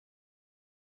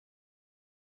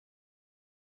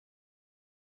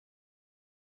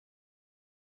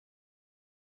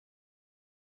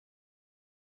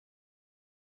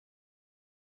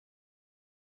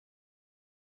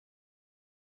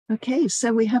Okay,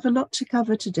 so we have a lot to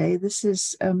cover today. This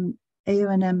is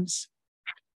AONM's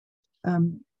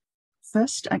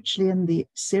first, actually, in the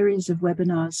series of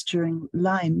webinars during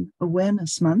Lyme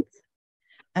Awareness Month.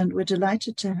 And we're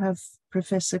delighted to have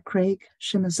Professor Craig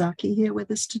Shimasaki here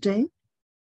with us today.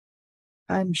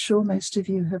 I'm sure most of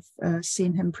you have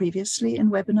seen him previously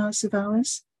in webinars of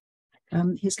ours.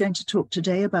 He's going to talk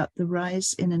today about the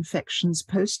rise in infections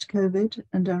post-COVID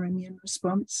and our immune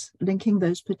response, linking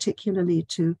those particularly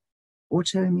to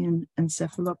autoimmune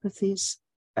encephalopathies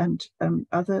and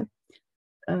other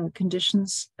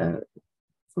conditions for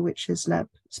which his lab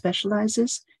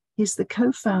specializes. He's the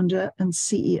co-founder and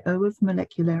CEO of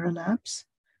Molecular Labs,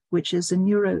 which is a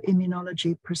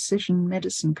neuroimmunology precision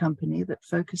medicine company that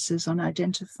focuses on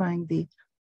identifying the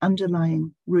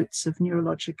underlying roots of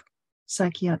neurologic,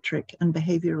 psychiatric, and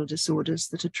behavioral disorders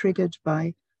that are triggered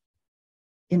by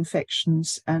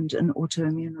infections and an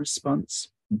autoimmune response.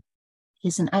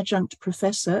 He's an adjunct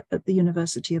professor at the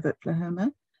University of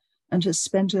Oklahoma and has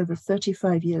spent over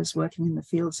 35 years working in the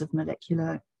fields of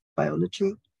molecular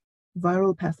biology,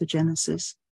 viral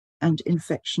pathogenesis, and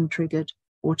infection-triggered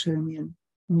autoimmune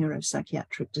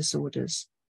neuropsychiatric disorders.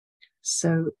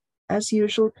 So, as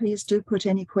usual, please do put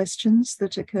any questions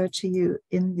that occur to you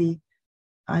in the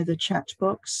either chat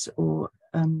box or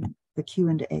the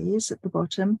Q&As at the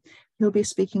bottom. He'll be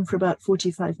speaking for about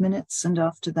 45 minutes, and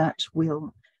after that,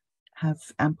 we'll have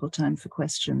ample time for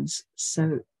questions.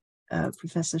 So,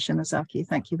 Professor Shimasaki,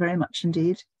 thank you very much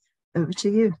indeed. Over to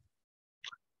you.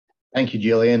 Thank you,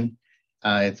 Jillian.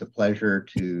 It's a pleasure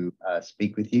to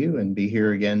speak with you and be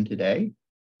here again today.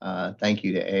 Thank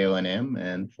you to AONM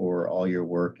and for all your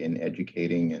work in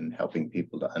educating and helping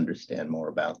people to understand more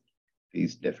about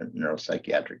these different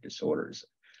neuropsychiatric disorders.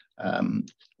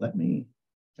 Let me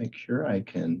make sure I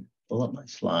can pull up my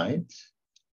slides.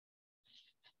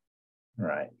 All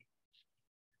right.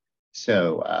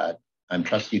 So I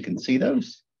trust you can see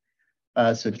those.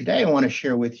 So today I want to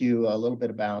share with you a little bit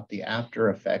about the after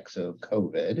effects of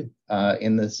COVID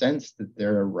in the sense that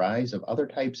there are a rise of other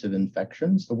types of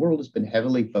infections. The world has been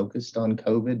heavily focused on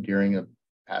COVID during the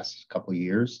past couple of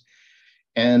years.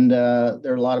 And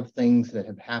there are a lot of things that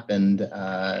have happened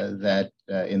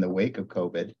in the wake of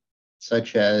COVID,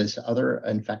 such as other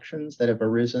infections that have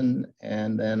arisen,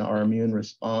 and then our immune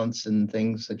response and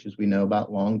things such as we know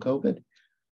about long COVID.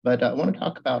 But I want to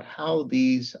talk about how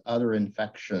these other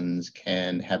infections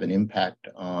can have an impact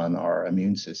on our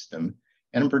immune system,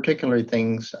 and in particular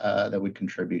things that would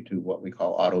contribute to what we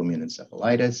call autoimmune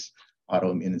encephalitis,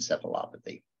 autoimmune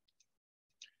encephalopathy.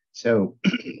 So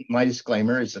my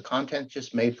disclaimer is the content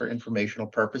just made for informational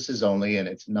purposes only, and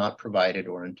it's not provided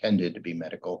or intended to be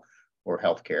medical or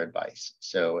healthcare advice.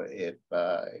 So if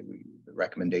the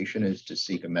recommendation is to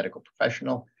seek a medical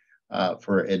professional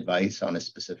for advice on a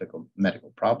specific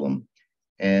medical problem,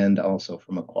 and also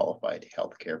from a qualified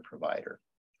healthcare provider.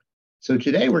 So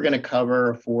today we're going to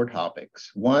cover 4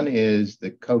 topics. One is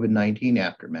the COVID-19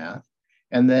 aftermath,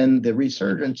 and then the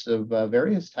resurgence of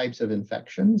various types of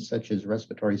infections, such as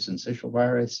respiratory syncytial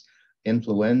virus,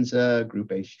 influenza,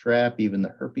 Group A Strep, even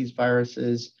the herpes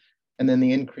viruses, and then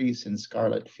the increase in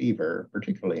Scarlet Fever,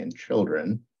 particularly in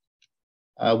children.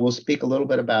 We'll speak a little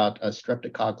bit about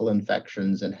streptococcal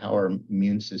infections and how our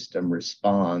immune system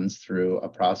responds through a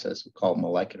process we call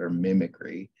molecular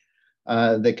mimicry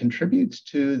that contributes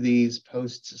to these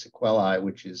post-sequelae,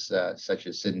 which is such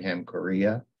as Sydenham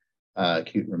Chorea,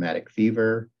 acute rheumatic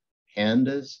fever,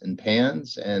 PANDAS and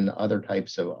PANS, and other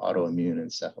types of autoimmune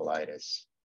encephalitis.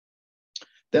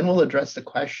 Then we'll address the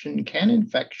question, can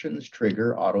infections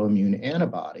trigger autoimmune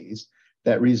antibodies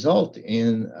that result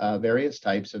in various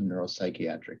types of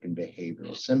neuropsychiatric and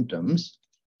behavioral symptoms?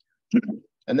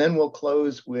 And then we'll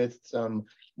close with some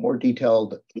more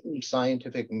detailed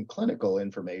scientific and clinical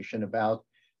information about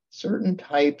certain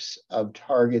types of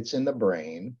targets in the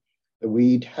brain that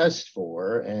we test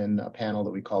for in a panel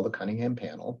that we call the Cunningham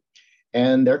panel,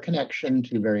 and their connection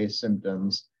to various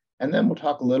symptoms. And then we'll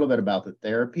talk a little bit about the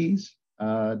therapies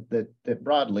that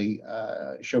broadly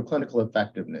show clinical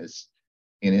effectiveness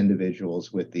in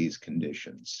individuals with these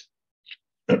conditions.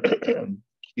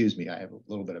 Excuse me, I have a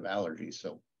little bit of allergies,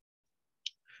 so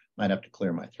might have to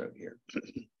clear my throat here.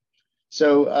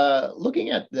 So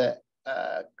looking at the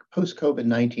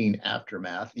post-COVID-19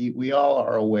 aftermath, we all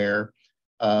are aware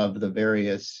of the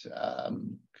various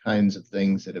kinds of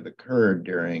things that have occurred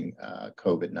during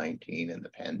COVID-19 and the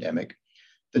pandemic.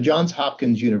 The Johns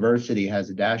Hopkins University has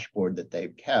a dashboard that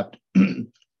they've kept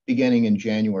beginning in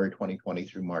January 2020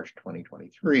 through March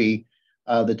 2023,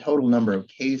 the total number of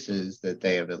cases that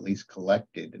they have at least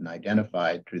collected and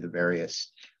identified through the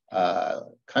various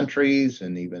countries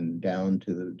and even down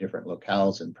to the different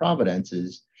locales and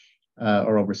providences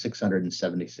are over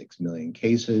 676 million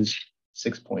cases,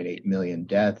 6.8 million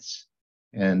deaths,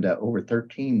 and over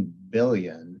 13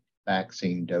 billion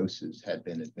vaccine doses had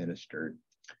been administered.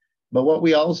 But what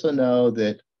we also know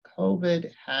that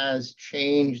COVID has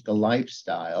changed the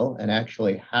lifestyle and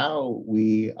actually how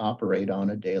we operate on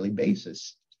a daily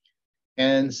basis.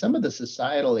 And some of the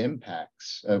societal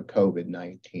impacts of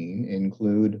COVID-19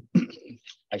 include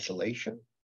isolation,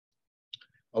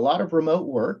 a lot of remote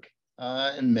work,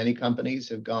 and many companies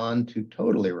have gone to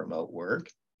totally remote work,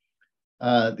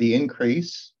 the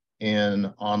increase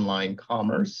in online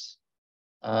commerce,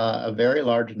 a very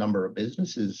large number of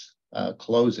businesses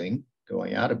closing,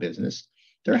 going out of business.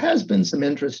 There has been some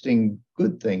interesting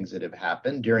good things that have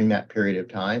happened during that period of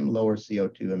time, lower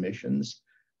CO2 emissions,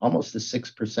 almost a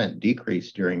 6%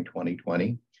 decrease during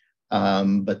 2020,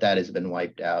 but that has been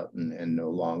wiped out and no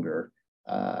longer,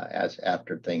 as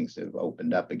after things have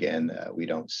opened up again, we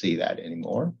don't see that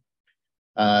anymore.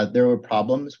 There were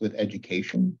problems with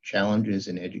education, challenges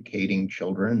in educating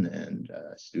children and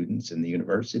students in the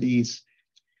universities.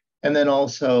 And then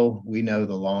also, we know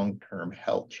the long-term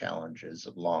health challenges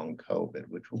of long COVID,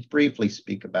 which will briefly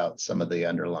speak about some of the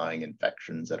underlying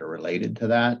infections that are related to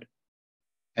that,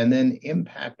 and then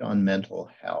impact on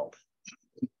mental health.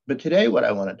 But today, what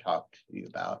I want to talk to you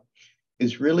about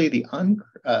is really the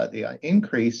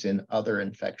increase in other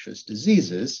infectious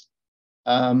diseases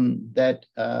that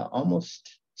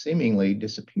almost seemingly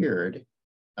disappeared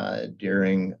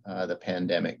during the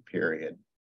pandemic period.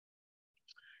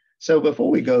 So before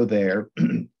we go there,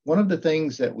 one of the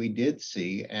things that we did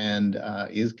see and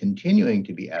is continuing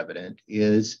to be evident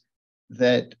is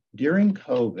that during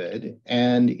COVID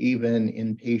and even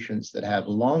in patients that have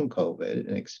long COVID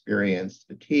and experienced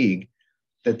fatigue,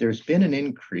 that there's been an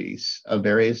increase of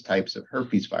various types of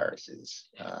herpes viruses,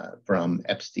 from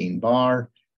Epstein-Barr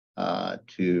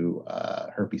to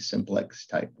herpes simplex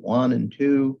type 1 and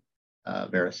 2,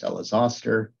 varicella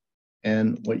zoster.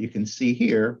 And what you can see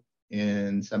here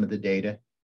in some of the data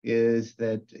is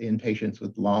that in patients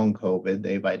with long COVID,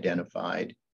 they've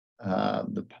identified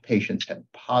the patients had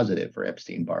positive for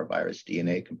Epstein-Barr virus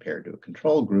DNA compared to a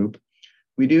control group.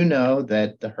 We do know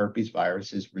that the herpes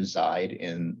viruses reside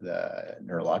in the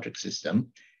neurologic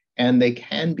system and they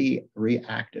can be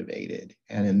reactivated.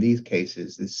 And in these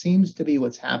cases, this seems to be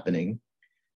what's happening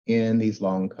in these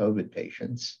long COVID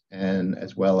patients, and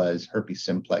as well as herpes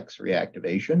simplex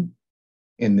reactivation.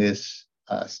 In this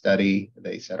study,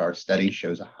 they said our study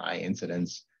shows a high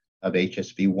incidence of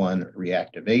HSV1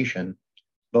 reactivation,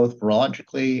 both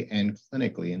virologically and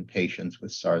clinically in patients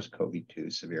with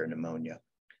SARS-CoV-2 severe pneumonia.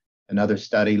 Another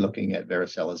study looking at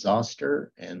varicella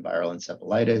zoster and viral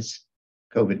encephalitis,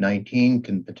 COVID-19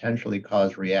 can potentially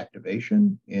cause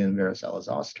reactivation in varicella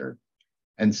zoster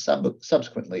and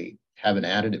subsequently have an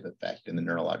additive effect in the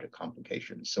neurologic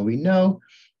complications. So we know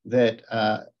that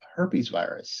herpes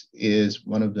virus is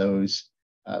one of those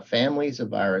families of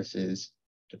viruses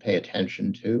to pay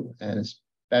attention to, and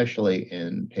especially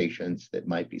in patients that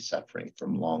might be suffering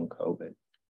from long COVID.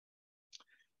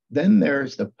 Then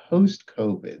there's the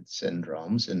post-COVID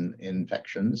syndromes and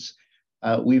infections.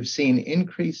 We've seen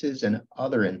increases in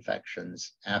other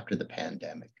infections after the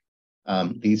pandemic.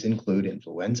 These include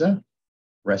influenza,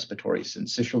 respiratory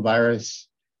syncytial virus,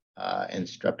 and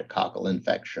streptococcal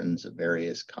infections of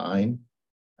various kinds.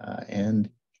 And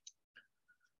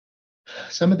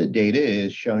some of the data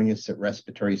is showing us that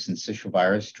respiratory syncytial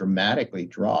virus dramatically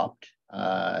dropped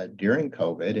during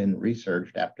COVID and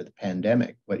resurged after the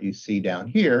pandemic. What you see down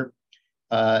here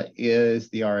is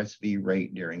the RSV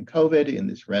rate during COVID in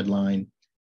this red line.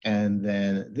 And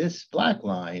then this black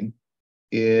line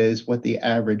is what the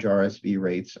average RSV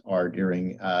rates are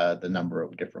during the number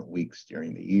of different weeks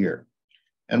during the year.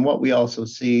 And what we also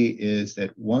see is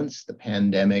that once the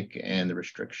pandemic and the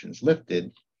restrictions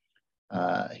lifted,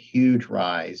 a huge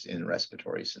rise in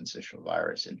respiratory syncytial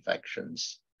virus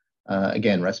infections.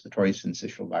 Again, respiratory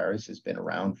syncytial virus has been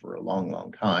around for a long,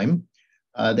 long time.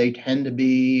 They tend to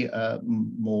be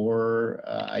more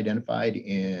identified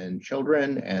in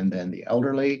children and then the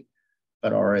elderly,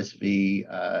 but RSV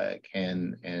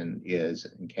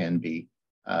can be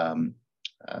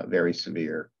very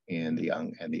severe in the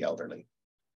young and the elderly.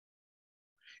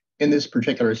 In this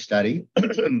particular study,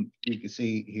 you can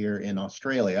see here in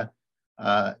Australia,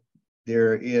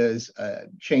 there is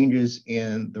changes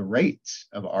in the rates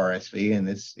of RSV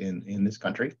in this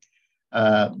country,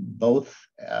 both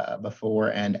before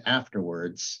and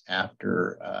afterwards,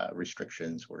 after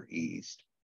restrictions were eased.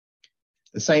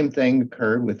 The same thing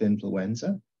occurred with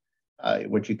influenza.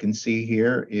 What you can see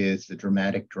here is the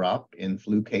dramatic drop in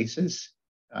flu cases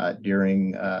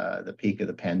during the peak of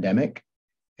the pandemic.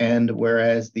 And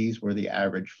whereas these were the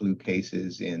average flu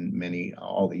cases in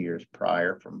all the years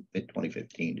prior from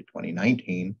 2015 to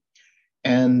 2019.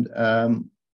 And,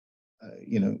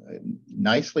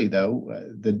 nicely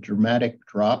though, the dramatic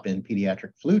drop in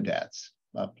pediatric flu deaths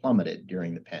plummeted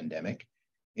during the pandemic.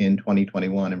 In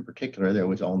 2021 in particular, there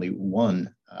was only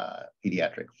one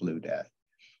pediatric flu death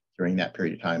during that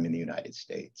period of time in the United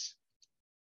States.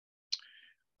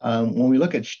 When we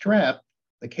look at strep,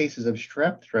 the cases of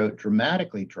strep throat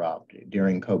dramatically dropped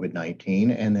during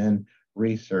COVID-19 and then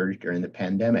resurged during the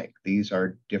pandemic. These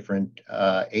are different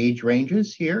age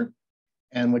ranges here.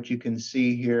 And what you can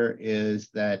see here is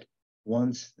that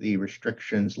once the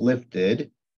restrictions lifted,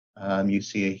 you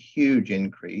see a huge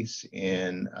increase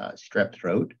in strep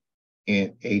throat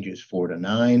in ages 4 to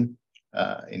 9,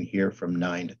 in here from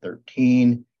 9 to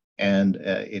 13, and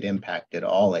it impacted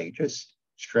all ages.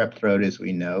 Strep throat, as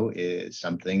we know, is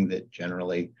something that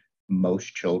generally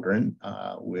most children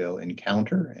will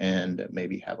encounter and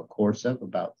maybe have a course of,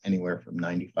 about anywhere from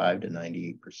 95 to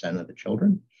 98% of the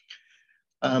children.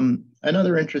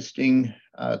 Another interesting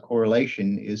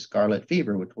correlation is scarlet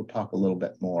fever, which we'll talk a little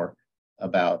bit more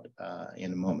about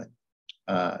in a moment.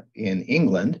 In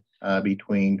England,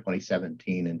 between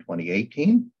 2017 and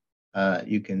 2018,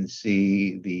 you can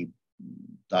see the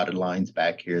dotted lines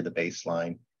back here, the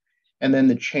baseline, and then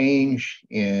the change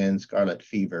in scarlet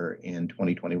fever in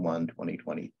 2021,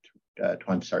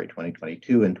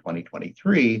 2022, and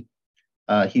 2023.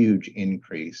 A huge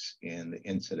increase in the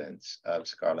incidence of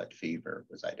scarlet fever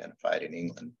was identified in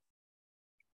England.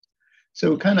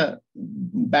 So kind of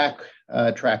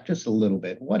backtrack just a little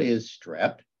bit. What is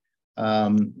strep?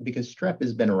 Because strep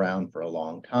has been around for a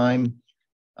long time.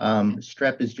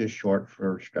 Strep is just short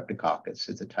for streptococcus.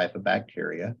 It's a type of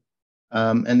bacteria.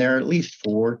 And there are at least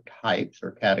 4 types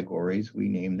or categories. We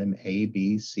name them A,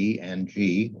 B, C, and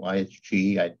G. Why it's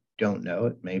G, I don't know.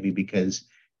 It may be because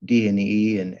D and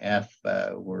E and F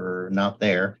were not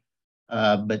there.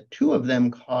 But 2 of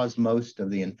them cause most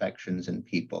of the infections in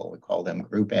people. We call them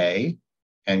Group A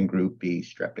and Group B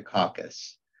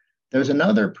streptococcus. There's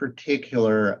another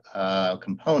particular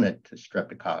component to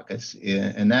streptococcus,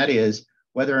 and that is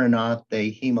whether or not they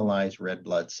hemolyze red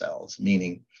blood cells,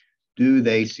 meaning do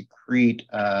they secrete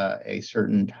a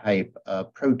certain type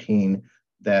of protein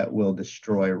that will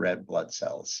destroy red blood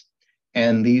cells.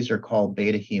 And these are called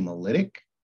beta hemolytic.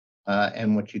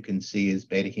 And what you can see is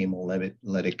beta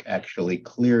hemolytic actually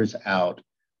clears out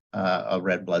a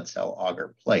red blood cell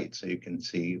agar plate. So you can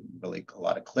see really a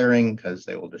lot of clearing because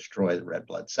they will destroy the red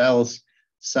blood cells,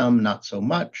 some not so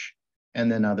much, and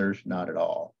then others not at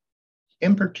all.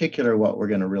 In particular, what we're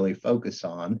going to really focus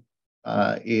on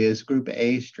is Group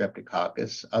A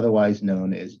streptococcus, otherwise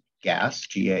known as GAS,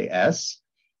 G-A-S,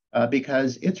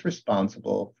 because it's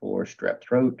responsible for strep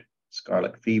throat,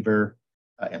 scarlet fever,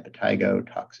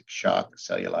 impetigo, toxic shock,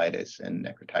 cellulitis, and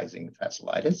necrotizing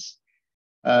fasciitis.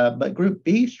 But Group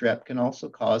B strep can also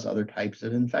cause other types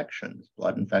of infections,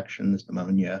 blood infections,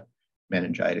 pneumonia,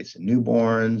 meningitis in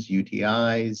newborns,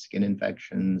 UTIs, skin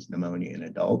infections, pneumonia in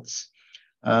adults.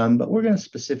 But we're going to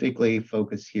specifically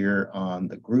focus here on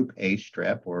the Group A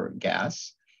strep, or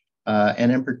GAS,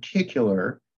 and in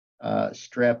particular,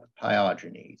 strep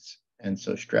pyogenes. And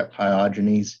so strep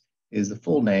pyogenes is the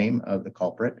full name of the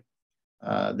culprit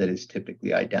that is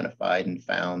typically identified and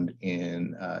found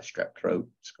in strep throat,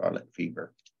 scarlet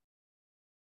fever.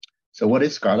 So what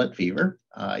is scarlet fever?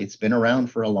 It's been around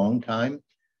for a long time.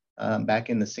 Back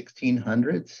in the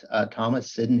 1600s,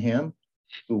 Thomas Sydenham,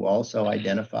 who also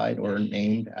identified or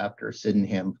named after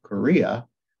Sydenham Chorea,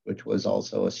 which was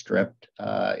also a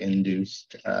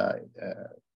strep-induced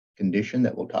condition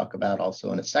that we'll talk about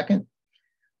also in a second.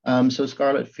 So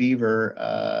scarlet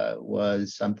fever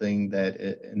was something that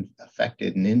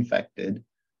affected and infected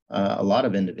a lot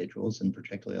of individuals, and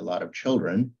particularly a lot of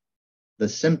children. The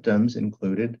symptoms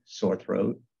included sore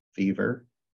throat, fever,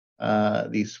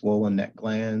 the swollen neck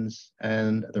glands,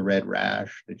 and the red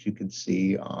rash that you could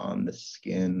see on the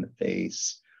skin, the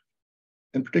face,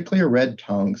 and particularly a red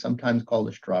tongue, sometimes called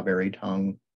a strawberry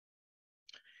tongue.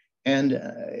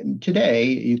 And today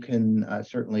you can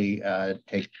certainly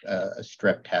take a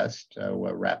strep test, a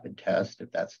rapid test.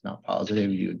 If that's not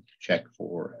positive, you check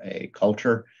for a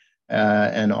culture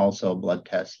and also a blood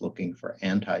test looking for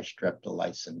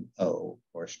anti-streptolysin O,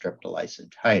 or streptolysin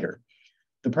titer.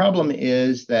 The problem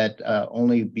is that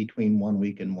only between 1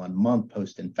 week and 1 month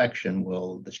post-infection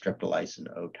will the streptolysin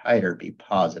O titer be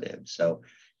positive. So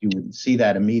you wouldn't see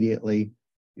that immediately.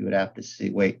 You would have to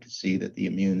wait to see that the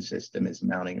immune system is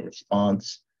mounting a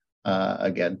response.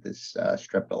 again, this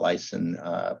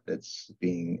streptolysin that's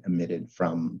being emitted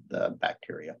from the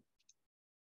bacteria.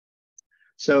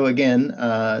 So again,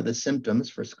 the symptoms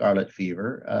for scarlet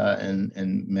fever, and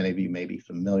many of you may be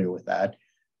familiar with that,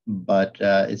 but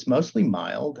it's mostly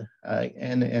mild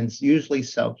and it's usually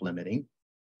self-limiting.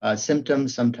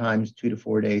 Symptoms sometimes 2 to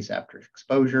 4 days after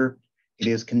exposure. It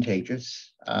is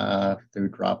contagious through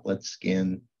droplets,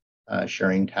 skin,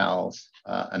 sharing towels,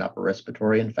 an upper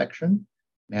respiratory infection.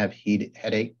 You have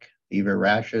headache, fever,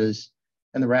 rashes,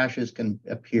 and the rashes can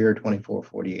appear 24,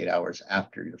 48 hours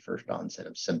after your first onset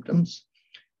of symptoms.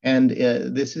 And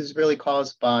this is really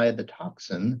caused by the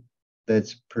toxin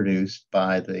that's produced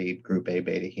by the Group A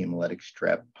beta hemolytic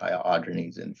strep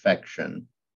pyogenes infection.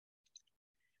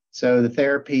 So the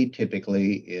therapy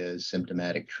typically is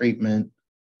symptomatic treatment,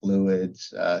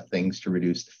 fluids, things to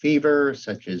reduce the fever,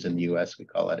 such as in the US, we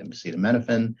call it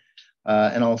acetaminophen,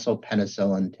 and also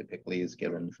penicillin typically is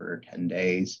given for 10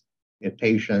 days. If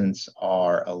patients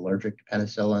are allergic to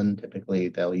penicillin, typically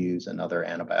they'll use another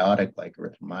antibiotic like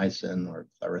erythromycin or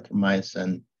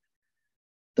clarithromycin.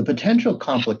 The potential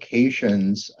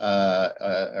complications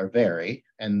vary,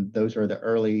 and those are the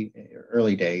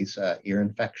early days, ear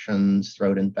infections,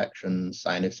 throat infections,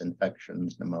 sinus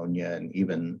infections, pneumonia, and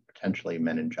even potentially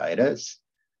meningitis.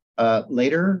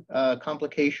 Later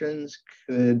complications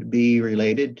could be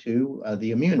related to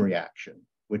the immune reaction,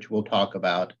 which we'll talk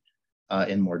about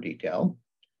in more detail,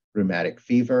 rheumatic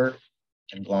fever,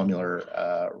 and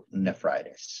glomerular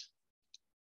nephritis.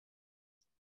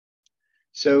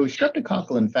 So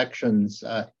streptococcal infections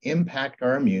impact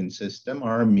our immune system.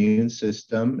 Our immune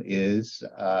system is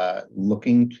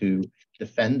looking to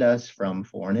defend us from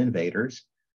foreign invaders,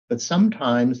 but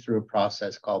sometimes through a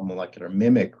process called molecular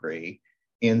mimicry,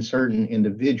 in certain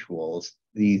individuals,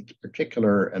 the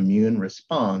particular immune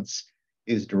response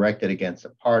is directed against a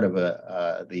part of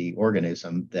the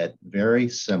organism that's very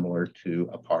similar to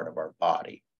a part of our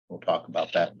body. We'll talk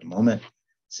about that in a moment.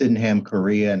 Sydenham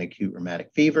Chorea and acute rheumatic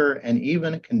fever, and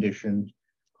even a condition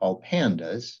called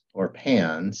PANDAS or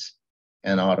PANS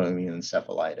and autoimmune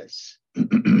encephalitis.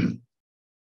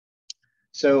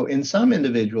 So in some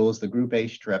individuals, the Group A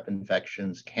Strep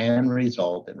infections can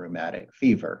result in rheumatic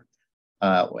fever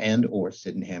and or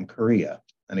Sydenham Chorea.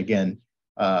 And again,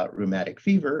 rheumatic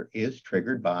fever is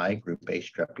triggered by Group A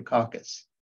Streptococcus.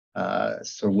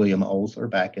 Sir William Osler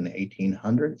back in the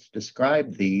 1800s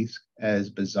described these as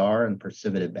bizarre and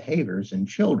persivative behaviors in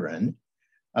children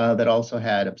that also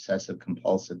had obsessive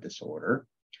compulsive disorder.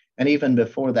 And even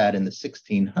before that in the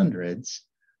 1600s,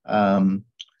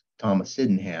 Thomas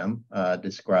Sydenham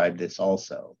described this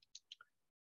also.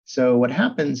 So what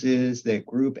happens is that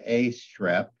Group A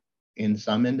Strep in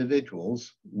some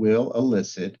individuals will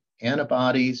elicit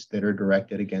antibodies that are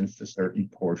directed against a certain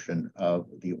portion of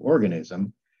the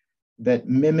organism that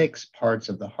mimics parts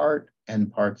of the heart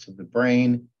and parts of the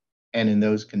brain. And in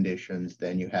those conditions,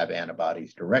 then you have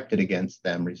antibodies directed against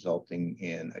them, resulting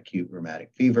in acute rheumatic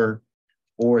fever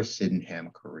or Sydenham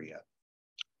Chorea.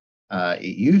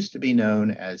 It used to be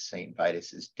known as St.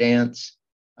 Vitus's dance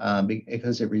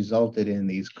because it resulted in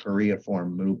these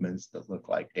choreiform movements that look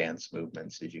like dance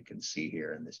movements, as you can see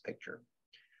here in this picture.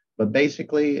 But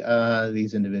basically,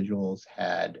 these individuals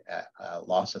had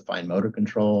loss of fine motor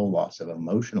control, loss of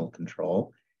emotional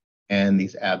control, and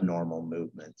these abnormal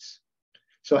movements.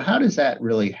 So how does that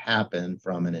really happen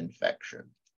from an infection?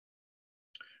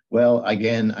 Well,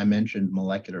 again, I mentioned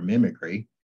molecular mimicry.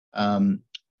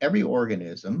 Every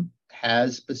organism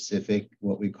has specific,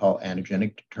 what we call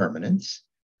antigenic determinants,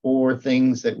 or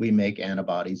things that we make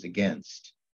antibodies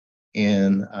against.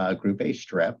 In Group A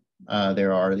Strep,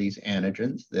 there are these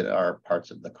antigens that are parts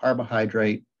of the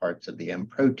carbohydrate, parts of the M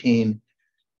protein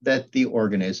that the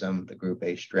organism, the Group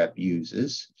A Strep,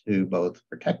 uses to both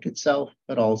protect itself,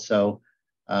 but also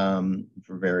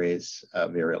for various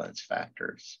virulence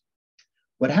factors.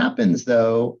 What happens,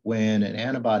 though, when an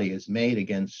antibody is made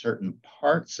against certain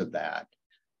parts of that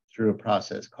through a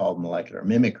process called molecular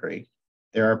mimicry,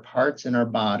 there are parts in our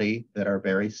body that are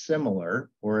very similar,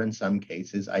 or in some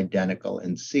cases identical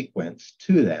in sequence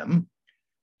to them.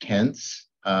 Hence,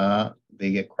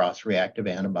 they get cross-reactive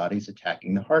antibodies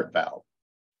attacking the heart valve,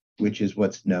 which is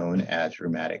what's known as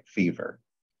rheumatic fever.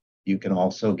 You can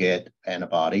also get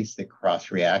antibodies that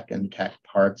cross-react and attack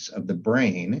parts of the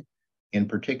brain, in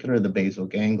particular the basal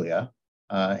ganglia,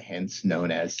 hence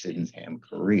known as Sydenham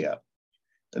Chorea.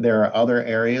 There are other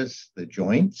areas, the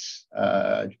joints,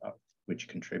 which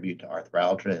contribute to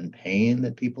arthralgia and pain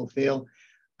that people feel,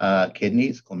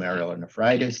 kidneys, glomerular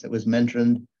nephritis that was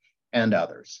mentioned, and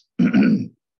others.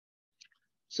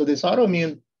 So this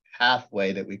autoimmune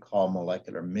pathway that we call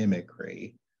molecular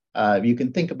mimicry You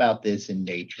can think about this in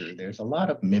nature. There's a lot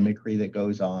of mimicry that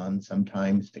goes on,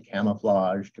 sometimes to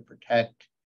camouflage, to protect,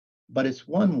 but it's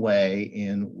one way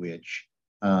in which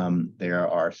there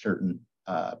are certain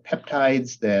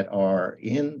peptides that are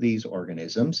in these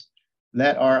organisms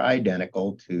that are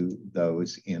identical to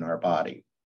those in our body.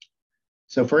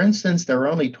 So for instance, there are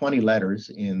only 20 letters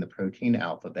in the protein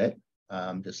alphabet,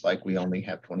 just like we only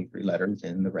have 23 letters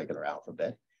in the regular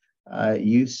alphabet.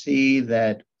 You see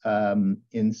that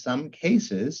in some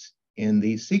cases in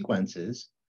these sequences,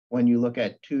 when you look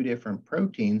at two different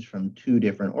proteins from two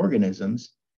different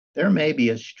organisms, there may be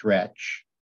a stretch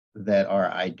that are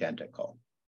identical.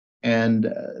 And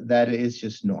that is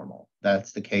just normal.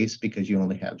 That's the case because you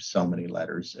only have so many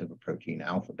letters of a protein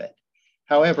alphabet.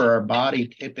 However, our body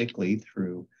typically,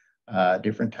 through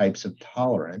different types of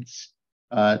tolerance,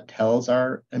 tells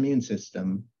our immune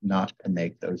system not to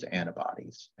make those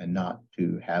antibodies and not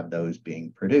to have those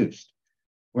being produced.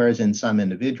 Whereas in some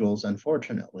individuals,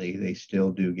 unfortunately, they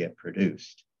still do get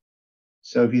produced.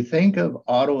 So if you think of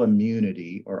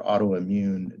autoimmunity or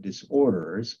autoimmune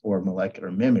disorders or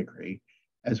molecular mimicry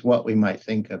as what we might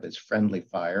think of as friendly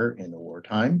fire in the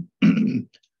wartime,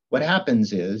 what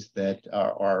happens is that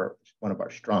one of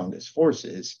our strongest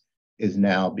forces is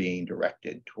now being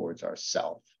directed towards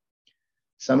ourself.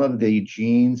 Some of the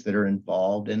genes that are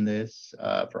involved in this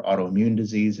for autoimmune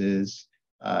diseases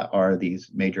are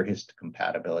these major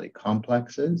histocompatibility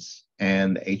complexes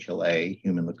and the HLA,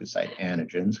 human leukocyte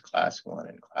antigens, class 1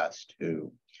 and class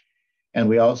 2. And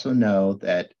we also know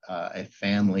that a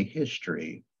family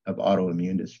history of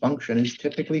autoimmune dysfunction is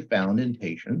typically found in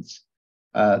patients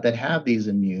that have these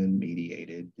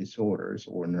immune-mediated disorders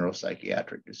or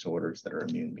neuropsychiatric disorders that are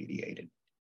immune-mediated.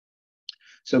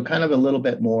 So kind of a little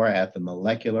bit more at the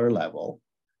molecular level.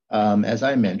 As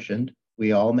I mentioned,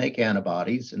 we all make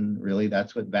antibodies, and really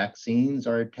that's what vaccines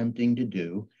are attempting to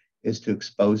do, is to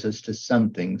expose us to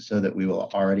something so that we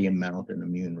will already mount an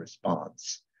immune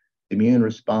response. The immune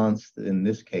response, in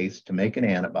this case, to make an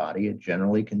antibody, it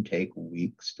generally can take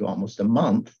weeks to almost a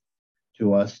month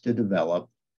to us to develop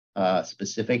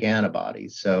specific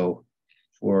antibodies. So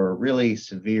for really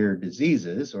severe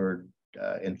diseases or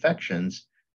infections,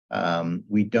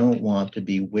 we don't want to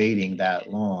be waiting that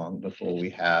long before we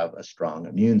have a strong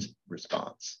immune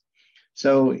response.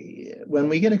 So when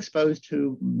we get exposed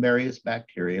to various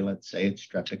bacteria, let's say it's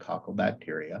streptococcal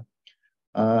bacteria,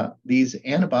 these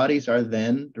antibodies are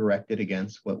then directed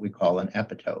against what we call an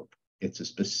epitope. It's a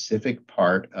specific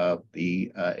part of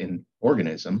the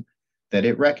organism that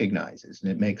it recognizes,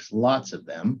 and it makes lots of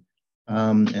them.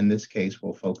 In this case,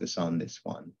 we'll focus on this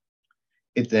one.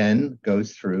 It then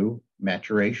goes through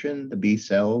maturation. The B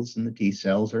cells and the T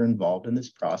cells are involved in this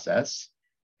process,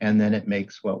 and then it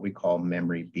makes what we call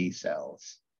memory B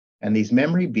cells. And these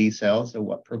memory B cells are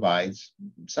what provides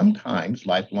sometimes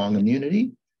lifelong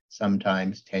immunity,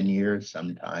 sometimes 10 years,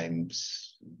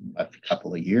 sometimes a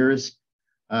couple of years,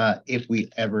 if we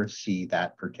ever see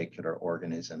that particular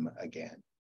organism again.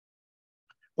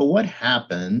 But what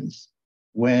happens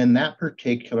when that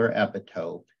particular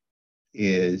epitope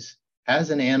has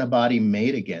an antibody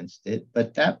made against it,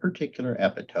 but that particular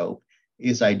epitope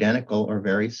is identical or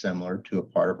very similar to a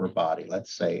part of our body,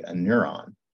 let's say a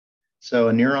neuron. So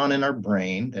a neuron in our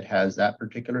brain that has that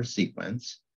particular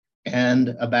sequence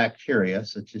and a bacteria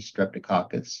such as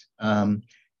Streptococcus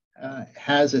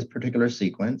has this particular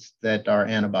sequence that our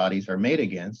antibodies are made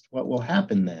against. What will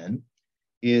happen then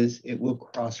is it will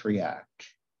cross-react.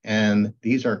 And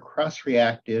these are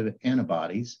cross-reactive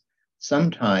antibodies.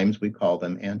 Sometimes we call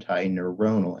them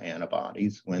anti-neuronal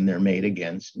antibodies when they're made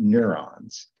against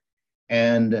neurons.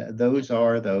 And those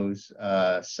are those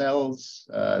cells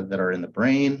that are in the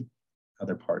brain,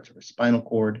 other parts of our spinal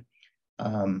cord.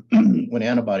 When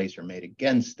antibodies are made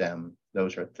against them,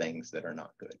 those are things that are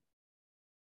not good.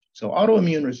 So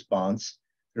autoimmune response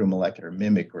through molecular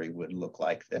mimicry would look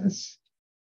like this.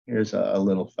 Here's a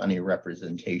little funny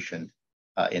representation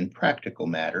in practical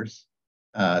matters.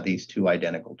 These two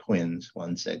identical twins,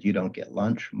 one said, "You don't get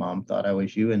lunch. Mom thought I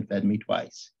was you and fed me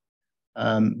twice."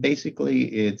 Basically,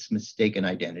 it's mistaken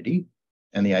identity.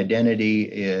 And the identity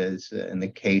is in the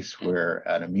case where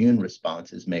an immune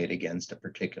response is made against a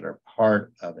particular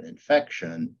part of an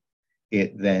infection,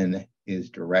 it then is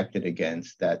directed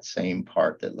against that same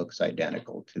part that looks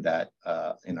identical to that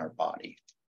in our body.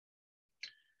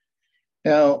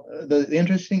 Now, the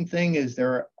interesting thing is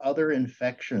there are other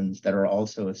infections that are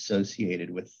also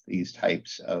associated with these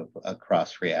types of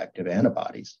cross-reactive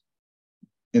antibodies.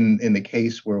 In the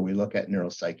case where we look at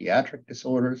neuropsychiatric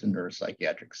disorders and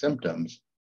neuropsychiatric symptoms,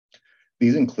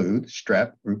 these include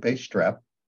strep, Group A Strep,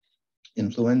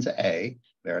 influenza A,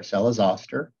 varicella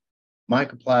zoster,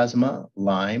 Mycoplasma,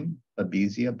 Lyme,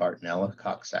 Babesia, Bartonella,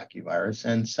 Coxsackie virus,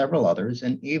 and several others,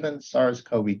 and even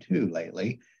SARS-CoV-2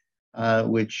 lately,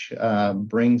 which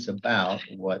brings about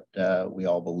what we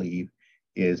all believe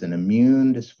is an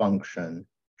immune dysfunction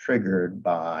triggered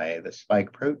by the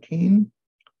spike protein,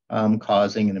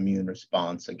 causing an immune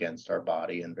response against our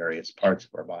body and various parts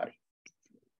of our body.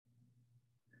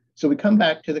 So we come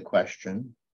back to the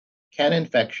question, can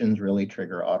infections really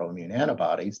trigger autoimmune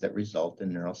antibodies that result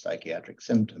in neuropsychiatric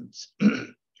symptoms?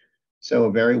 So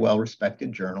a very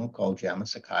well-respected journal called JAMA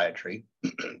Psychiatry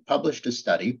published a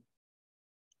study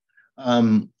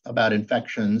about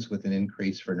infections with an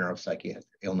increase for neuropsychiatric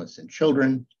illness in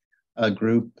children. A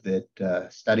group that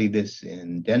studied this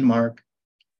in Denmark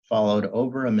followed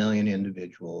over 1 million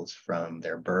individuals from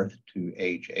their birth to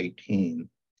age 18.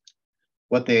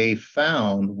 What they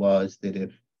found was that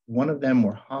if one of them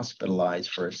were hospitalized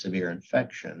for a severe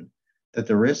infection, that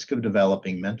the risk of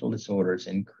developing mental disorders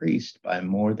increased by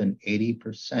more than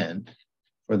 80%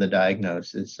 for the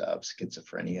diagnosis of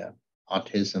schizophrenia,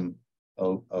 autism,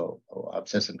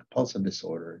 obsessive compulsive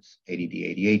disorders, ADD,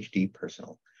 ADHD,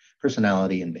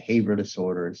 personality and behavioral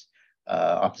disorders,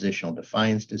 oppositional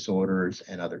defiance disorders,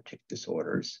 and other tic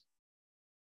disorders.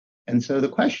 And so the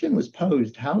question was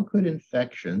posed, how could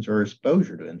infections or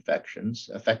exposure to infections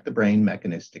affect the brain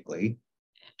mechanistically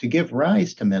to give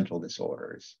rise to mental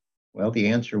disorders? Well, the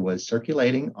answer was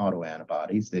circulating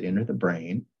autoantibodies that enter the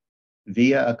brain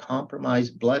via a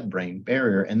compromised blood-brain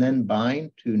barrier and then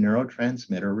bind to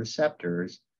neurotransmitter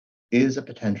receptors is a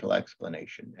potential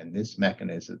explanation. And this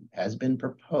mechanism has been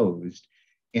proposed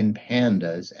in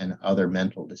PANDAS and other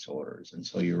mental disorders. And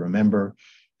so you remember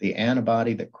the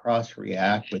antibody that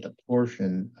cross-react with a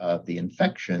portion of the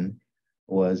infection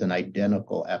was an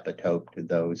identical epitope to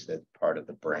those that part of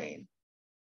the brain.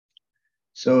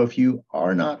 So if you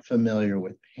are not familiar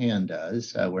with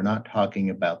PANDAS, we're not talking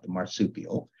about the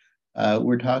marsupial.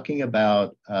 We're talking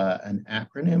about an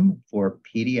acronym for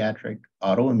Pediatric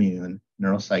Autoimmune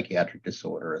Neuropsychiatric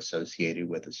Disorder associated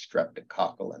with a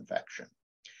streptococcal infection.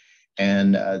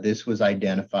 And this was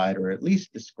identified, or at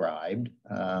least described,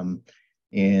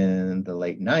 in the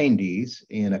late 90s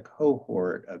in a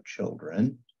cohort of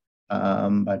children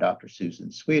by Dr. Susan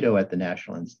Sweeto at the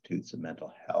National Institutes of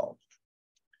Mental Health.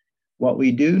 What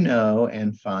we do know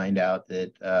and find out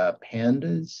that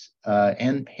PANDAS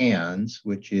and PANS,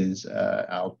 which is,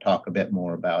 I'll talk a bit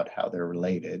more about how they're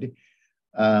related,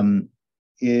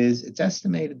 is it's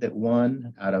estimated that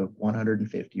 1 out of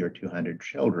 150 or 200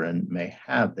 children may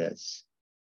have this.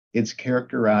 It's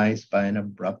characterized by an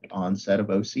abrupt onset of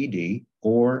OCD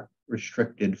or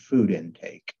restricted food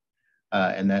intake.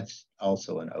 And that's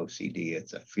also an OCD.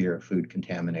 It's a fear of food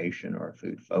contamination or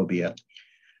food phobia.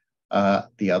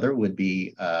 The other would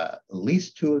be at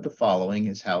least 2 of the following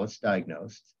is how it's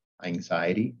diagnosed: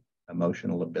 anxiety,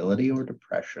 emotional ability or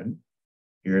depression,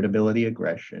 irritability,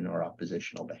 aggression, or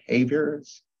oppositional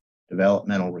behaviors,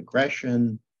 developmental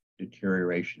regression,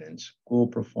 deterioration in school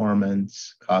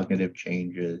performance, cognitive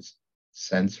changes,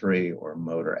 sensory or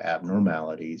motor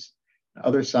abnormalities.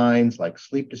 Other signs like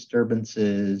sleep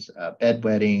disturbances,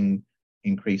 bedwetting,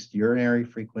 increased urinary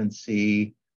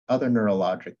frequency, other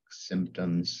neurologic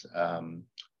symptoms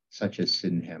such as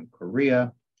Sydenham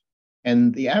Chorea.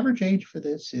 And the average age for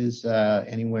this is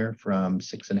anywhere from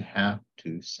 6.5 to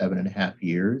 7.5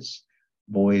 years.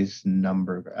 Boys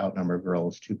outnumber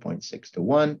girls 2.6 to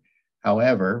 1.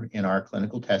 However, in our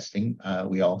clinical testing,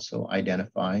 we also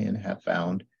identify and have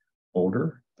found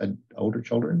older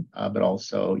children, but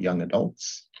also young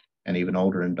adults and even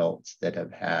older adults that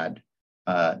have had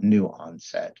new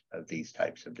onset of these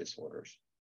types of disorders.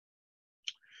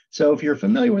 So if you're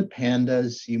familiar with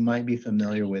PANDAS, you might be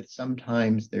familiar with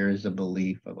sometimes there is a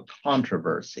belief of a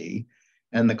controversy,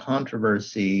 and the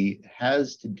controversy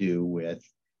has to do with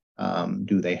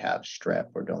do they have strep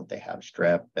or don't they have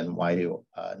strep, and why do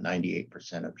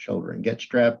 98% of children get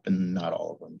strep and not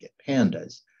all of them get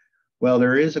PANDAS? Well,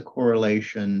 there is a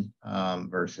correlation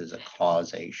versus a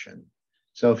causation.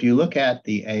 So if you look at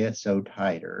the ASO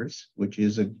titers, which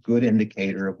is a good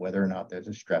indicator of whether or not there's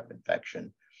a strep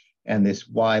infection, and this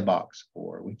Y-box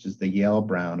score, which is the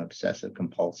Yale-Brown Obsessive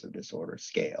Compulsive Disorder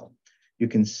Scale, you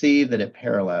can see that it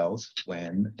parallels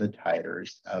when the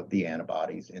titers of the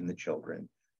antibodies in the children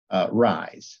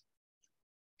rise.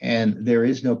 And there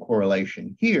is no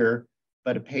correlation here,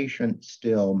 but a patient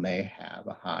still may have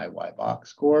a high Y-box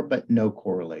score, but no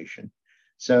correlation.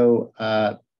 So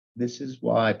this is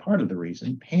why part of the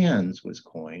reason PANS was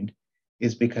coined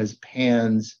is because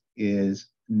PANS is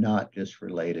not just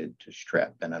related to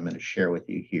strep. And I'm going to share with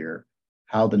you here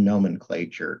how the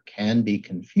nomenclature can be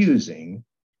confusing,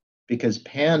 because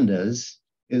PANDAS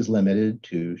is limited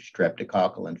to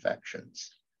streptococcal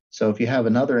infections. So if you have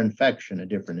another infection, a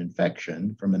different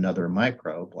infection from another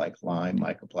microbe like Lyme,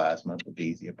 Mycoplasma,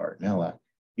 Babesia, Bartonella,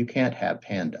 you can't have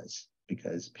PANDAS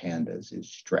because PANDAS is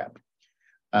strep.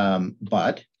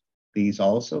 But these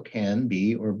also can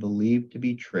be or believed to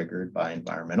be triggered by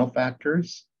environmental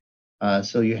factors.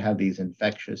 So you have these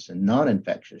infectious and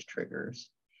non-infectious triggers,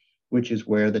 which is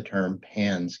where the term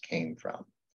PANS came from.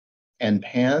 And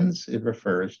PANS, it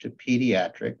refers to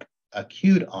pediatric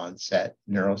acute-onset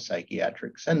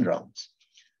neuropsychiatric syndromes.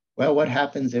 Well, what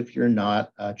happens if you're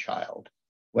not a child?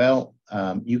 Well,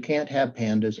 you can't have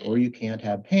PANDAS or you can't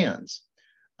have PANS,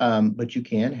 but you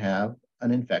can have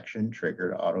an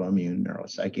infection-triggered autoimmune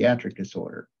neuropsychiatric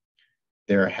disorder.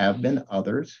 There have been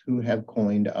others who have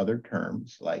coined other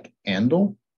terms like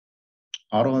ANDL,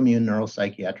 autoimmune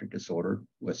neuropsychiatric disorder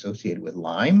associated with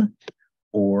Lyme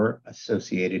or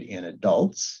associated in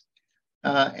adults.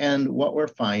 And what we're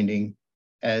finding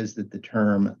is that the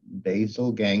term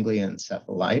basal ganglia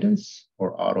encephalitis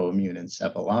or autoimmune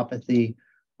encephalopathy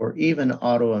or even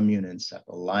autoimmune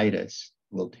encephalitis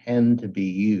will tend to be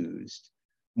used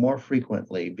more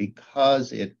frequently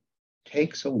because it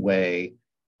takes away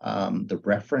the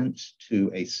reference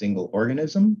to a single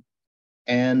organism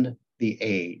and the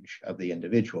age of the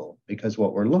individual. Because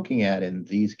what we're looking at in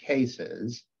these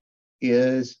cases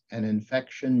is an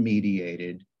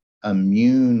infection-mediated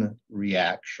immune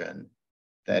reaction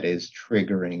that is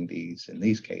triggering these, in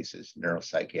these cases,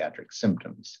 neuropsychiatric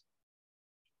symptoms.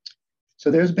 So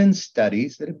there's been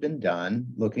studies that have been done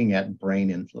looking at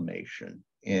brain inflammation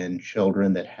in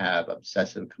children that have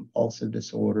obsessive compulsive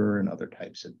disorder and other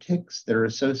types of tics that are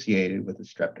associated with a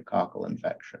streptococcal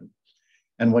infection.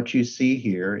 And what you see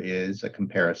here is a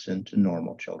comparison to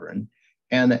normal children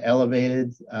and the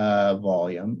elevated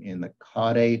volume in the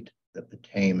caudate, the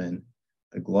putamen,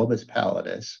 the globus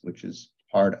pallidus, which is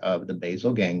part of the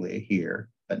basal ganglia here,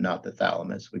 but not the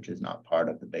thalamus, which is not part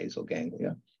of the basal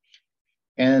ganglia.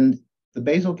 And the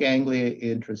basal ganglia,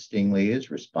 interestingly,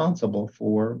 is responsible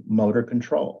for motor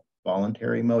control,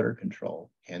 voluntary motor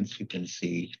control. Hence, you can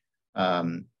see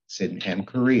Sydenham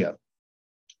Chorea,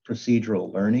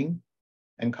 procedural learning,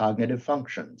 and cognitive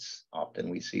functions. Often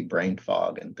we see brain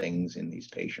fog and things in these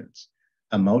patients.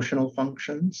 Emotional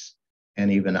functions,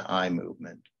 and even eye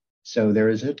movement. So there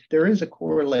is a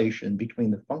correlation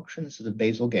between the functions of the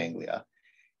basal ganglia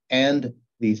and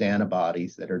these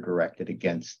antibodies that are directed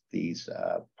against these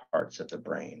parts of the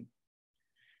brain.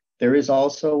 There is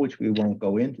also, which we won't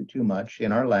go into too much,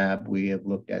 in our lab, we have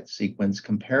looked at sequence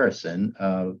comparison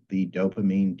of the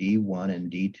dopamine D1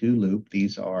 and D2 loop.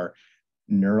 These are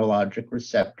neurologic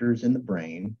receptors in the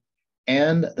brain,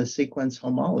 and the sequence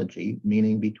homology,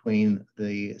 meaning between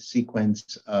the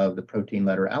sequence of the protein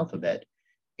letter alphabet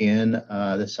in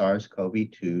the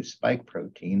SARS-CoV-2 spike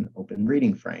protein open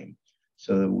reading frame.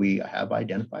 So we have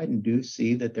identified and do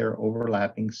see that there are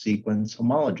overlapping sequence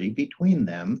homology between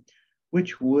them,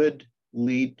 which would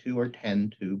lead to or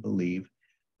tend to believe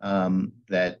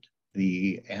that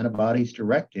the antibodies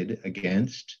directed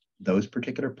against those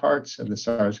particular parts of the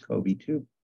SARS-CoV-2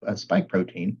 spike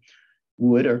protein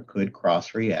would or could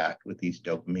cross-react with these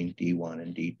dopamine D1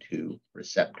 and D2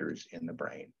 receptors in the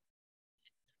brain.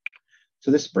 So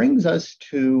this brings us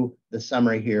to the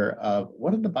summary here of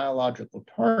what are the biological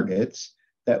targets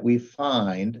that we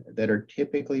find that are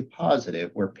typically positive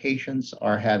where patients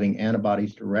are having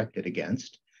antibodies directed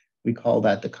against. We call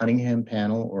that the Cunningham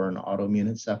panel or an autoimmune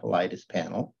encephalitis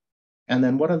panel. And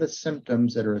then what are the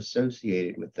symptoms that are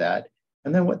associated with that?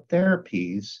 And then what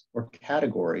therapies or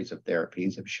categories of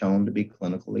therapies have shown to be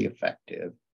clinically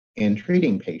effective in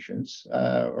treating patients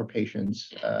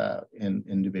in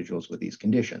individuals with these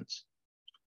conditions.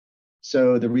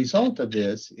 So the result of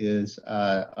this is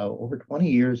over 20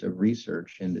 years of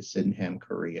research into Sydenham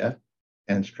Chorea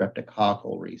and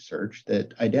streptococcal research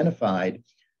that identified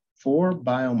 4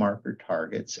 biomarker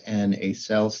targets and a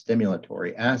cell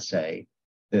stimulatory assay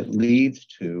that leads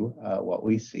to what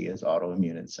we see as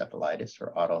autoimmune encephalitis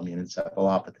or autoimmune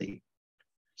encephalopathy.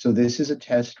 So this is a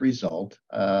test result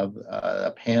of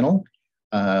a panel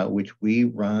which we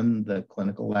run the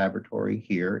clinical laboratory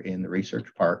here in the research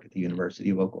park at the University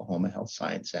of Oklahoma Health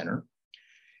Science Center.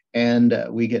 And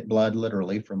we get blood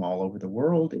literally from all over the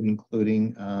world,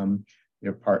 including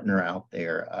your partner out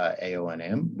there,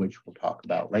 AONM, which we'll talk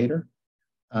about later.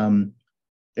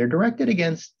 They're directed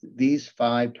against these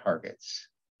 5 targets: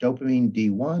 dopamine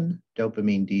D1,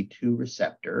 dopamine D2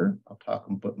 receptor. I'll talk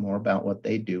a bit more about what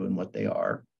they do and what they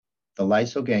are. The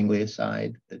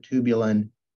lysoganglioside, the tubulin,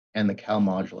 and the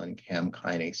calmodulin CAM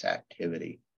kinase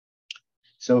activity.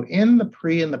 So in the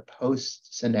pre and the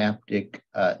post-synaptic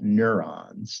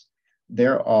neurons,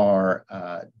 there are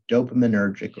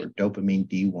dopaminergic or dopamine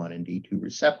D1 and D2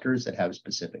 receptors that have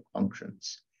specific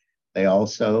functions. They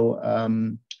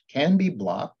also can be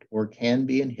blocked or can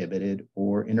be inhibited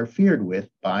or interfered with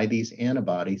by these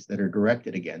antibodies that are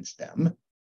directed against them.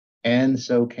 And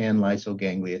so can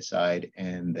lysoganglioside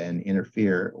and then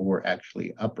interfere or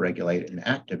actually upregulate and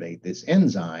activate this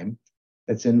enzyme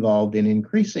that's involved in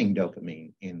increasing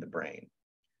dopamine in the brain.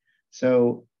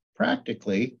 So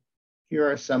practically, here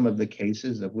are some of the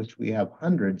cases of which we have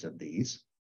hundreds of these.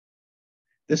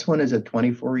 This one is a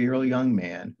 24-year-old young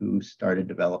man who started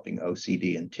developing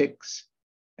OCD and tics,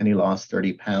 and he lost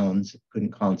 30 pounds,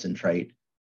 couldn't concentrate.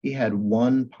 He had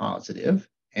one positive,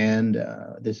 and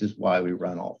this is why we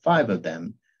run all 5 of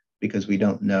them, because we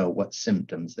don't know what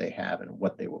symptoms they have and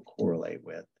what they will correlate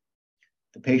with.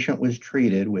 The patient was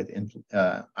treated with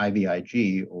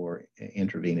IVIG, or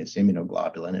intravenous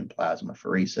immunoglobulin and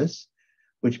plasmapheresis,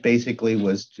 which basically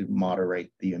was to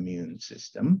moderate the immune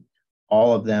system.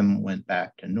 All of them went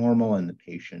back to normal and the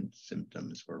patient's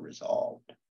symptoms were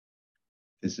resolved.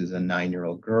 This is a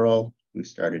 9-year-old girl who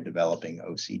started developing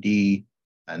OCD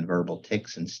and verbal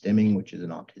tics and stimming, which is an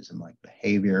autism-like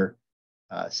behavior,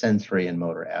 sensory and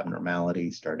motor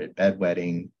abnormalities, started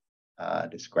bedwetting,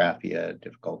 dysgraphia,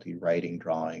 difficulty writing,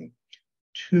 drawing.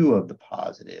 2 of the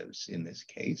positives in this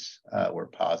case were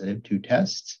positive, 2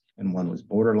 tests, and 1 was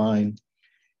borderline.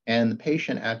 And the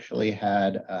patient actually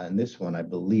had, in this one, I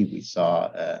believe we saw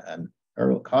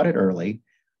caught it early,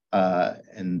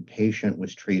 and the patient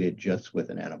was treated just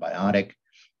with an antibiotic,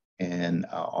 and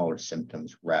all her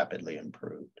symptoms rapidly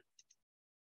improved.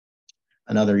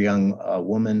 Another young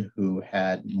woman who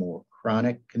had more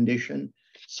chronic condition,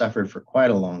 suffered for quite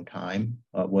a long time,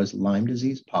 was Lyme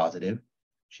disease positive.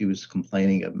 She was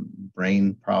complaining of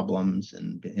brain problems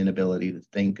and inability to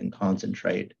think and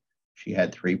concentrate. She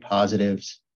had 3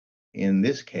 positives. In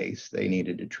this case, they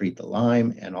needed to treat the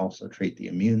Lyme and also treat the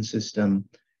immune system.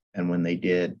 And when they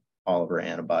did, all of her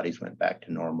antibodies went back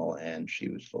to normal and she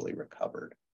was fully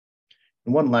recovered.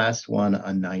 And one last one,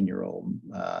 a 9-year-old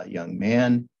young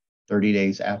man, 30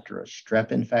 days after a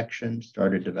strep infection,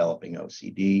 started developing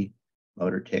OCD,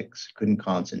 motor tics, couldn't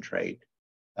concentrate,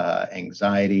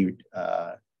 anxiety,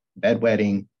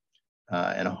 bedwetting,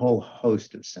 and a whole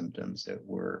host of symptoms that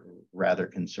were rather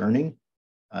concerning.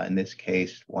 In this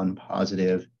case, 1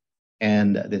 positive,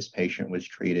 and this patient was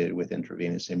treated with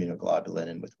intravenous immunoglobulin,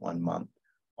 and with 1 month,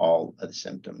 all of the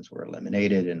symptoms were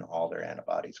eliminated and all their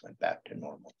antibodies went back to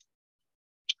normal.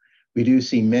 We do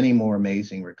see many more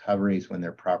amazing recoveries when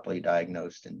they're properly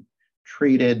diagnosed and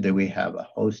treated. That we have a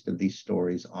host of these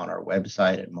stories on our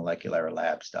website at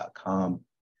molecularlabs.com.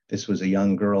 This was a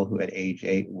young girl who at age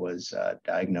 8 was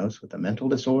diagnosed with a mental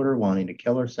disorder, wanting to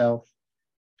kill herself.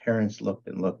 Parents looked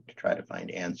and looked to try to find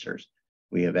answers.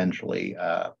 We eventually,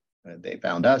 they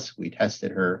found us, we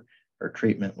tested her, her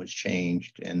treatment was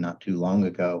changed, and not too long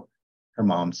ago, her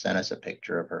mom sent us a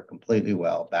picture of her completely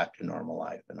well, back to normal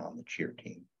life and on the cheer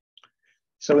team.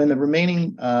 So in the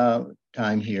remaining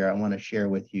time here, I want to share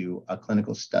with you a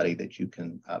clinical study that you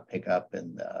can pick up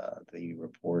in the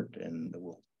report, and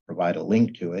we'll provide a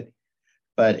link to it.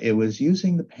 But it was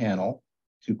using the panel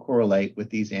to correlate with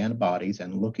these antibodies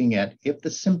and looking at if the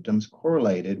symptoms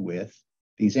correlated with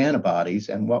these antibodies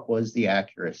and what was the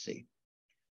accuracy.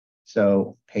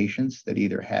 So patients that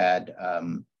either had,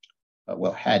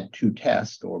 had 2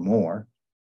 tests or more,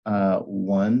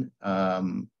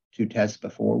 2 tests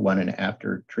before, 1 and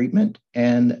after treatment,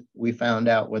 and we found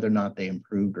out whether or not they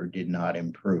improved or did not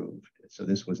improve. So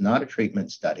this was not a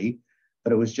treatment study,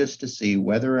 but it was just to see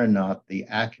whether or not the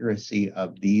accuracy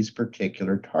of these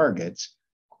particular targets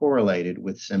correlated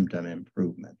with symptom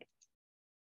improvement.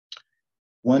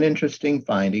 One interesting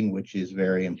finding, which is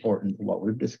very important to what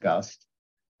we've discussed,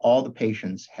 all the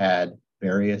patients had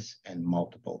various and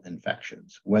multiple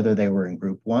infections, whether they were in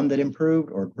group 1 that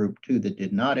improved or group 2 that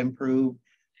did not improve.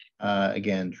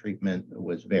 Again, treatment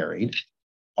was varied.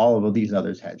 All of these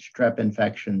others had strep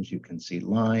infections. You can see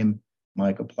Lyme,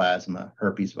 Mycoplasma,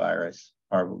 herpes virus,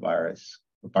 parvovirus,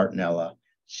 Bartonella,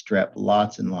 strep,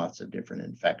 lots and lots of different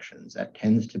infections. That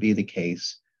tends to be the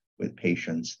case with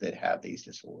patients that have these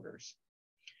disorders.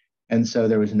 And so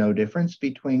there was no difference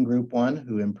between group 1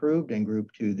 who improved and group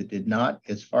 2 that did not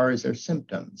as far as their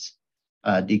symptoms,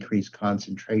 decreased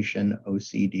concentration,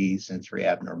 OCD, sensory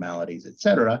abnormalities,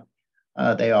 etc.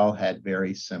 They all had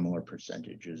very similar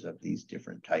percentages of these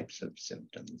different types of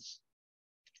symptoms.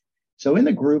 So in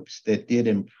the groups that did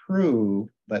improve,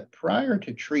 but prior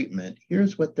to treatment,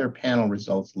 here's what their panel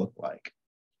results look like.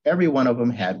 Every one of them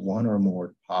had 1 or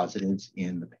more positives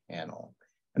in the panel.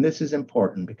 And this is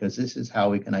important because this is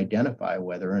how we can identify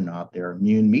whether or not they're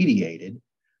immune-mediated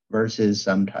versus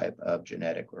some type of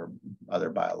genetic or other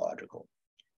biological.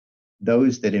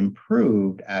 Those that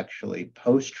improved actually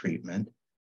post-treatment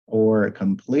or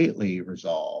completely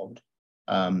resolved,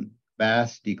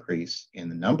 vast decrease in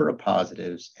the number of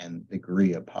positives and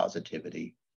degree of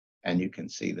positivity. And you can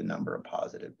see the number of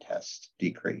positive tests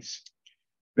decrease.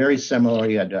 Very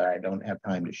similarly, I don't have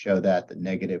time to show that. The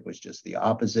negative was just the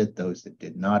opposite, those that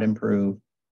did not improve.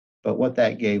 But what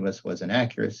that gave us was an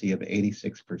accuracy of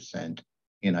 86%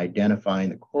 in identifying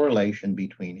the correlation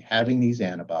between having these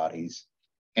antibodies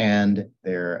and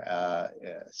their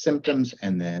symptoms,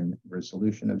 and then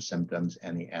resolution of symptoms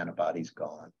and the antibodies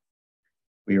gone.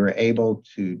 We were able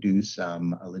to do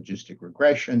some logistic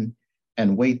regression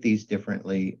and weight these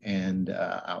differently, and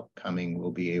outcoming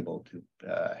will be able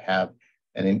to have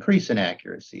an increase in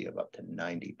accuracy of up to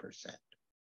 90%.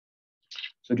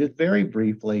 So just very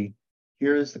briefly,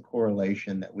 here is the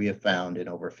correlation that we have found in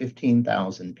over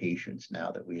 15,000 patients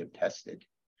now that we have tested.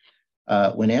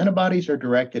 When antibodies are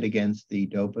directed against the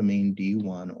dopamine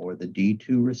D1 or the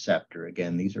D2 receptor,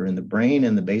 again, these are in the brain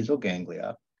and the basal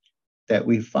ganglia, that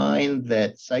we find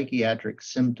that psychiatric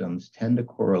symptoms tend to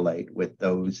correlate with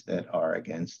those that are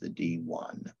against the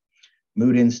D1.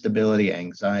 Mood instability,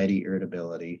 anxiety,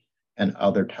 irritability, and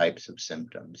other types of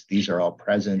symptoms. These are all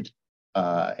present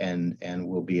and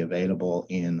will be available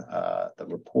in the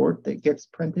report that gets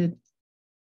printed.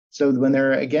 So when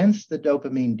they're against the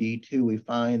dopamine D2, we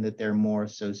find that they're more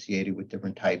associated with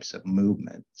different types of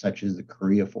movement, such as the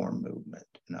choreiform movement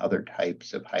and other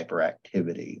types of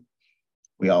hyperactivity.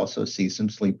 We also see some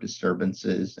sleep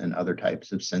disturbances and other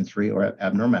types of sensory or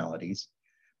abnormalities.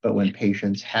 But when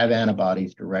patients have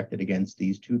antibodies directed against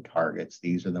these two targets,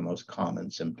 these are the most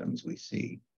common symptoms we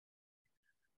see.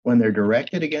 When they're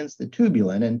directed against the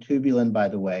tubulin, and tubulin, by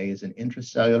the way, is an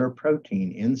intracellular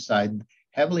protein inside,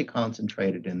 heavily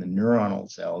concentrated in the neuronal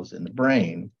cells in the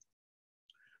brain,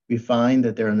 we find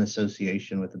that they're an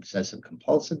association with obsessive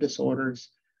compulsive disorders,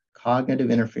 cognitive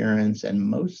interference, and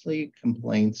mostly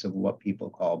complaints of what people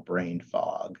call brain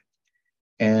fog.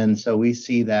 And so we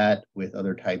see that with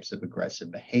other types of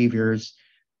aggressive behaviors,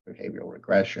 behavioral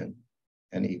regression,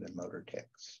 and even motor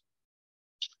tics.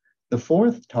 The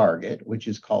fourth target, which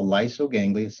is called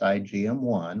lysoganglioside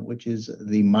GM1, which is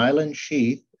the myelin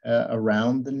sheath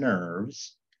around the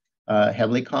nerves,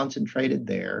 heavily concentrated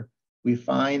there, we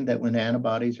find that when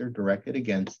antibodies are directed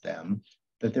against them,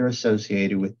 that they're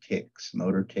associated with tics,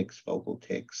 motor tics, focal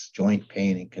tics, joint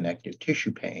pain, and connective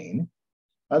tissue pain,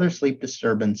 other sleep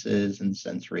disturbances, and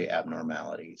sensory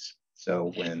abnormalities.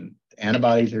 So when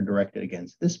antibodies are directed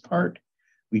against this part,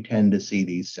 we tend to see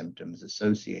these symptoms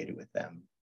associated with them.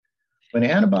 When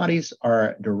antibodies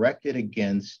are directed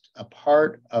against a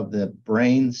part of the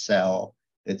brain cell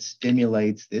that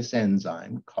stimulates this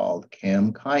enzyme called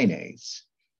CAM kinase,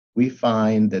 we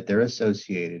find that they're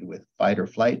associated with fight or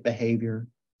flight behavior,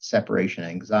 separation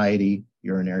anxiety,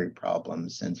 urinary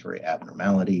problems, sensory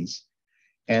abnormalities.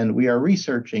 And we are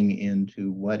researching into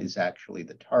what is actually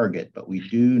the target, but we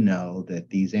do know that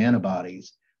these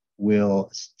antibodies will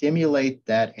stimulate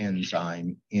that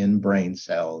enzyme in brain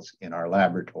cells in our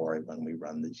laboratory when we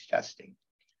run this testing.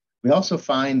 We also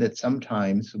find that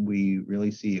sometimes we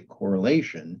really see a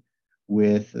correlation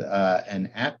with an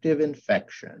active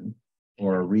infection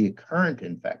or a recurrent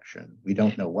infection. We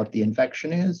don't know what the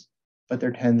infection is, but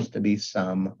there tends to be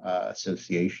some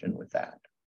association with that.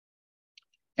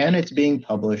 And it's being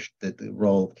published that the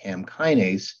role of CAM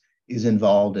kinase is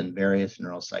involved in various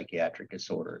neuropsychiatric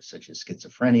disorders, such as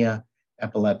schizophrenia,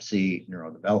 epilepsy,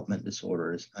 neurodevelopment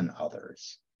disorders, and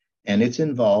others. And it's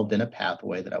involved in a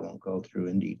pathway that I won't go through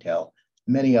in detail,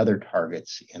 many other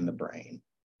targets in the brain.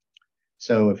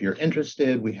 So if you're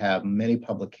interested, we have many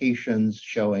publications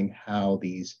showing how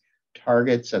these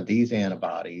targets of these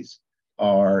antibodies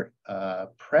are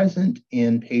present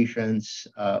in patients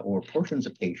or portions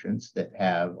of patients that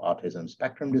have autism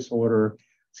spectrum disorder,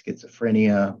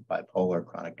 schizophrenia, bipolar,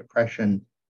 chronic depression.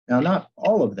 Now, not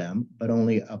all of them, but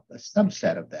only a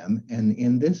subset of them. And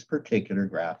in this particular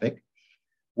graphic,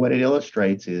 what it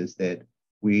illustrates is that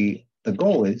the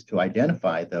goal is to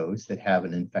identify those that have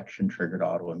an infection-triggered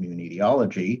autoimmune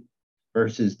etiology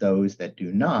versus those that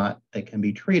do not, that can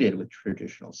be treated with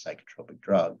traditional psychotropic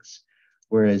drugs.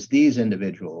 Whereas these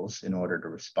individuals, in order to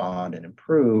respond and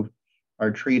improve,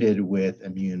 are treated with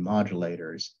immune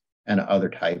modulators and other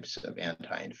types of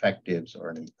anti-infectives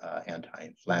or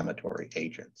anti-inflammatory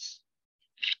agents.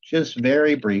 Just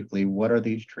very briefly, what are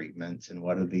these treatments and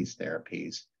what are these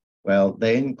therapies? Well,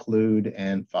 they include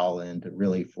and fall into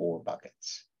really 4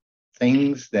 buckets.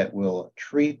 Things that will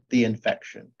treat the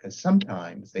infection, because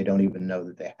sometimes they don't even know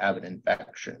that they have an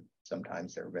infection.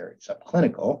 Sometimes they're very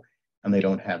subclinical, and they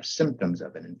don't have symptoms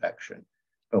of an infection.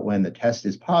 But when the test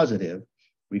is positive,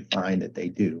 we find that they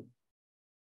do.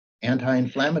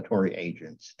 Anti-inflammatory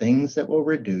agents, things that will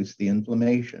reduce the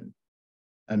inflammation.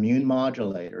 Immune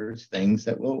modulators, things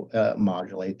that will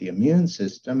modulate the immune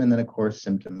system, and then, of course,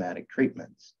 symptomatic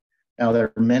treatments. Now,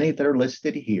 there are many that are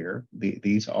listed here.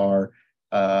 These are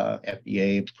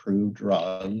FDA-approved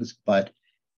drugs, but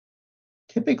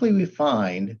typically we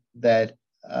find that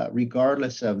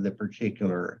regardless of the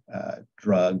particular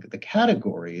drug, the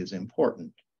category is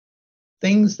important.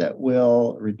 Things that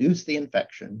will reduce the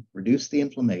infection, reduce the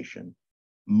inflammation,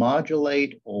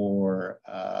 modulate or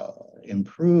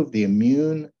improve the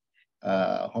immune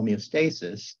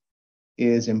homeostasis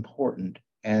is important.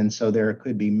 And so there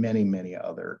could be many, many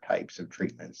other types of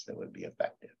treatments that would be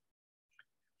effective.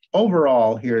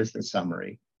 Overall, here's the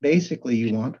summary. Basically,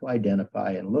 you want to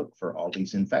identify and look for all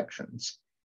these infections.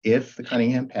 If the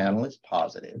Cunningham panel is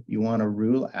positive, you want to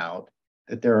rule out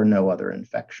that there are no other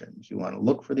infections. You want to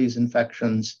look for these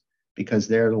infections because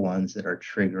they're the ones that are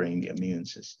triggering the immune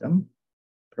system,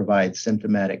 provide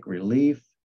symptomatic relief,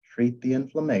 treat the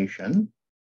inflammation,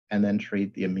 and then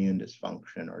treat the immune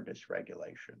dysfunction or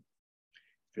dysregulation.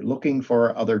 If you're looking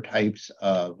for other types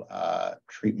of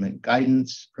treatment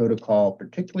guidance protocol,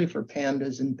 particularly for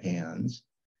PANDAS and PANS,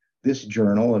 this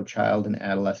Journal of Child and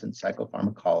Adolescent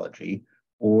Psychopharmacology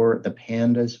or the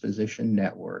PANDAS Physician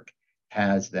Network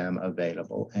has them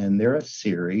available. And they're a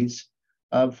series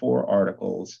of 4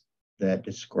 articles that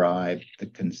describe the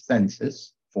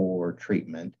consensus for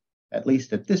treatment, at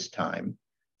least at this time,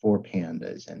 for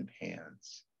PANDAS and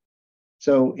PANS.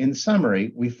 So in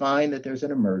summary, we find that there's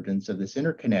an emergence of this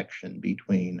interconnection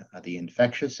between the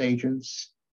infectious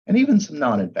agents and even some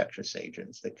non-infectious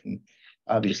agents that can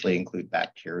obviously include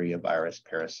bacteria, virus,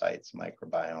 parasites,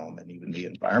 microbiome, and even the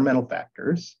environmental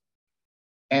factors,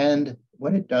 and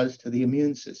what it does to the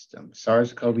immune system.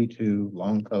 SARS-CoV-2,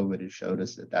 long COVID has showed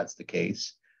us that that's the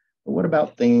case. But what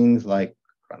about things like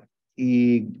chronic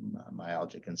fatigue,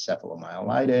 myalgic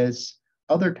encephalomyelitis,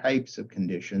 other types of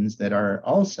conditions that are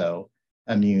also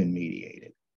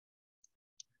immune-mediated?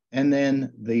 And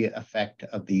then the effect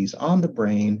of these on the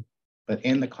brain, but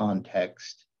in the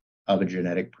context of a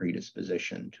genetic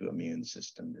predisposition to immune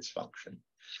system dysfunction.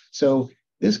 So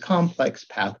this complex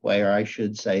pathway, or I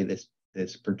should say this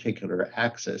particular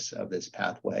axis of this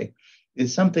pathway,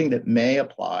 is something that may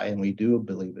apply, and we do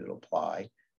believe it'll apply,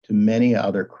 to many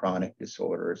other chronic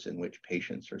disorders in which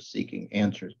patients are seeking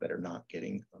answers but are not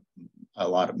getting a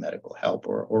lot of medical help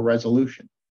or resolution.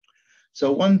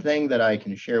 So one thing that I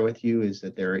can share with you is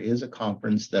that there is a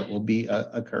conference that will be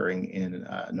occurring in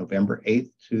November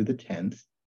 8th to the 10th,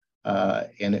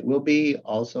 and it will be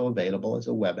also available as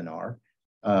a webinar.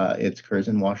 It occurs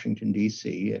in Washington,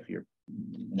 D.C. If you're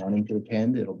wanting to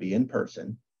attend, it'll be in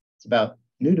person. It's about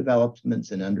new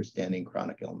developments in understanding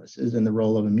chronic illnesses and the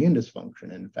role of immune dysfunction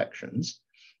and infections.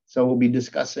 So we'll be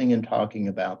discussing and talking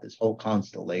about this whole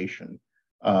constellation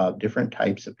of different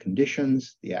types of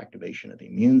conditions, the activation of the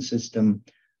immune system,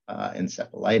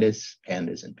 encephalitis,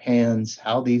 PANDAS and PANS,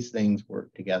 how these things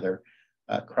work together,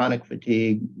 chronic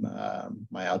fatigue,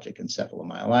 myalgic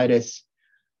encephalomyelitis.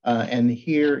 And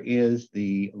here is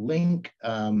the link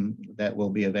that will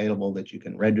be available that you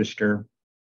can register.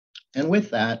 And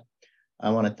with that, I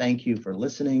want to thank you for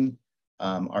listening.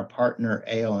 Our partner,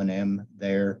 AONM,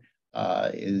 there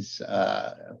is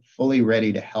fully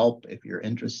ready to help if you're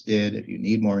interested, if you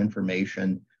need more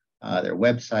information. Their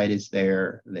website is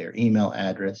there. Their email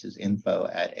address is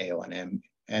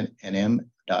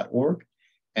info@aonm.org,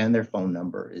 and their phone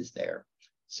number is there.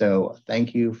 So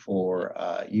thank you for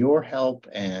your help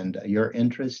and your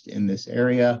interest in this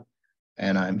area,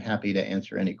 and I'm happy to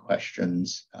answer any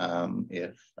questions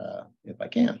if I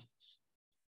can.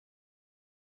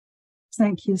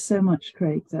 Thank you so much,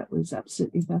 Craig. That was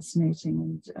absolutely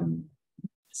fascinating and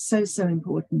so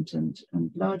important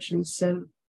and largely so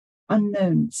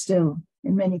unknown still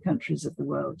in many countries of the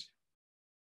world.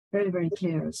 Very, very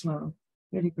clear as well.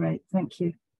 Really great. Thank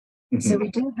you. So we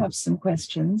do have some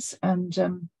questions,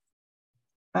 and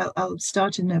I'll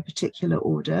start in no particular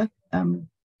order.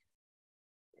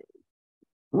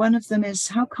 One of them is,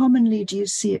 how commonly do you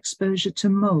see exposure to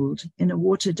mold in a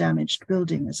water-damaged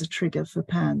building as a trigger for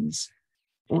PANS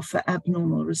or for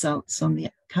abnormal results on the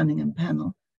Cunningham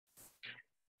panel?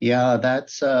 Yeah,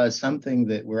 that's something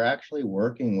that we're actually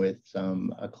working with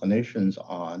some clinicians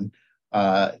on.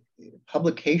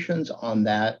 Publications on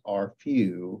that are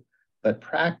few, but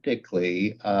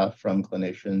practically from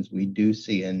clinicians, we do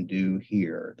see and do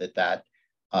hear that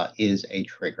is a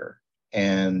trigger.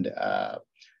 And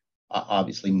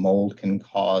Obviously, mold can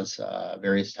cause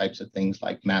various types of things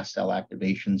like mast cell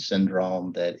activation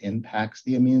syndrome that impacts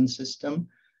the immune system.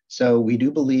 So we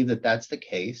do believe that that's the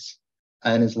case.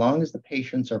 And as long as the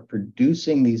patients are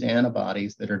producing these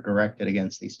antibodies that are directed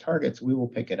against these targets, we will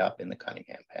pick it up in the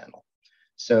Cunningham panel.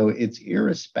 So it's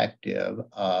irrespective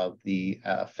of the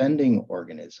offending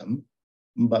organism,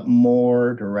 but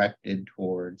more directed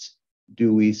towards,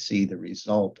 do we see the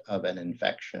result of an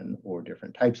infection or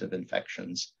different types of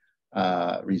infections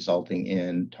resulting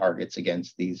in targets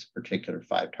against these particular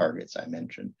 5 targets I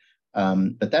mentioned.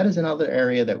 But that is another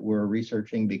area that we're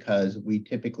researching, because we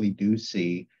typically do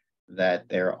see that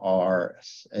there are,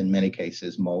 in many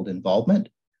cases, mold involvement,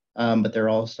 but there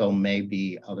also may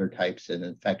be other types of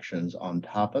infections on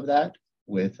top of that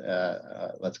with,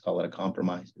 let's call it a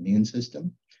compromised immune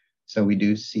system. So we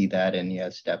do see that, and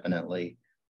yes, definitely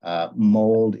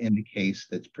mold in the case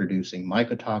that's producing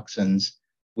mycotoxins,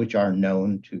 which are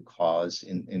known to cause,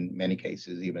 in many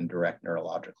cases, even direct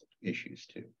neurological issues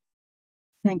too.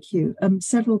 Thank you.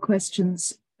 Several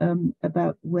questions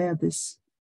about where this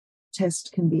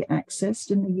test can be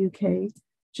accessed in the UK.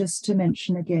 Just to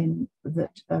mention again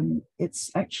that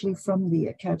it's actually from the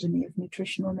Academy of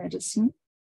Nutritional Medicine,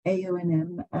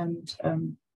 AONM,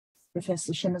 and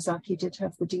Professor Shimasaki did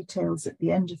have the details at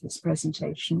the end of his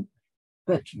presentation,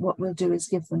 but what we'll do is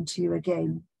give them to you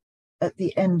again at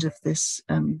the end of this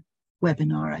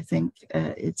webinar. I think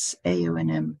it's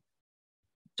aonm.org,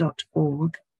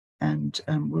 and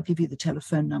we'll give you the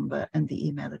telephone number and the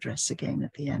email address again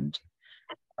at the end.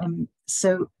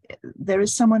 So there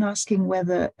is someone asking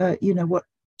whether, what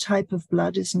type of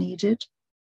blood is needed,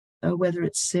 whether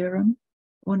it's serum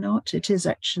or not. It is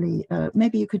actually,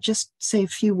 maybe you could just say a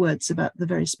few words about the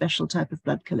very special type of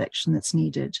blood collection that's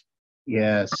needed.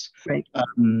 Yes. Great.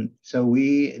 So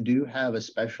we do have a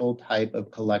special type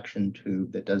of collection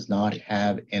tube that does not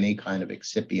have any kind of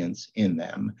excipients in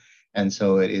them. And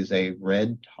so it is a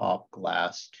red top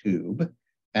glass tube.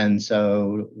 And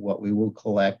so what we will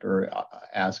collect or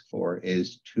ask for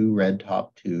is 2 red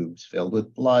top tubes filled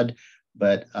with blood,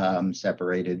 but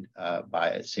separated by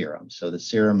a serum. So the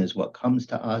serum is what comes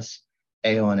to us.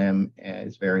 AONM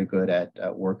is very good at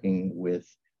working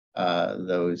with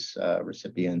those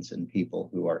recipients and people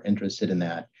who are interested in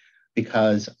that,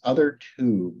 because other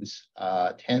tubes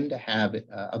tend to have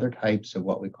other types of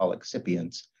what we call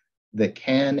excipients that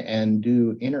can and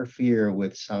do interfere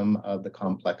with some of the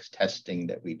complex testing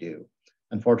that we do.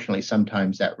 Unfortunately,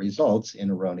 sometimes that results in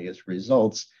erroneous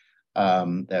results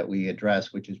that we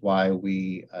address, which is why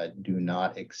we do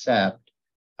not accept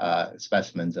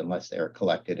specimens unless they are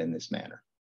collected in this manner.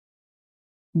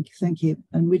 Thank you.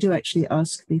 And we do actually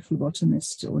ask the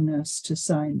phlebotomist or nurse to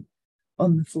sign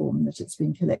on the form that it's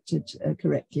been collected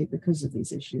correctly because of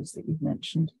these issues that you've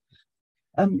mentioned.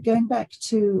 Going back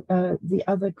to the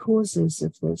other causes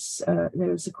of this,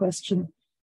 there is a question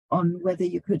on whether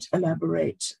you could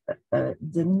elaborate the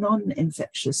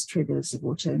non-infectious triggers of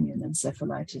autoimmune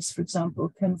encephalitis. For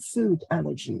example, can food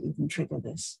allergy even trigger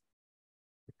this?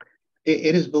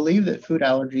 It is believed that food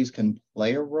allergies can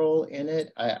play a role in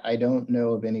it. I don't know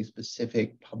of any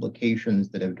specific publications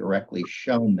that have directly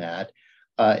shown that.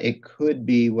 It could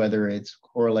be whether it's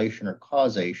correlation or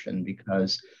causation,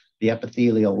 because the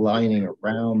epithelial lining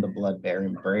around the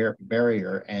blood-bearing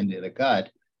barrier and in the gut,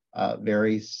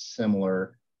 very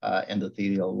similar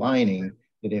endothelial lining,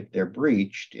 that if they're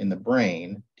breached in the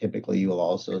brain, typically you will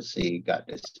also see gut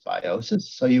dysbiosis.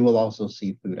 So you will also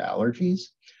see food allergies.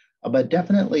 But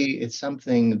definitely it's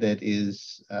something that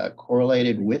is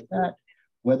correlated with that,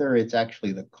 whether it's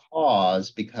actually the cause,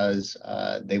 because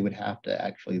they would have to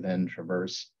actually then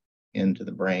traverse into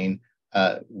the brain.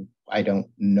 I don't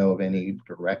know of any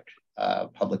direct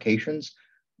publications,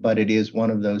 but it is one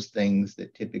of those things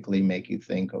that typically make you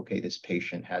think, okay, this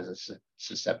patient has a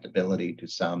susceptibility to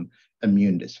some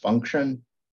immune dysfunction,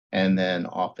 and then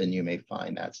often you may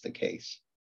find that's the case.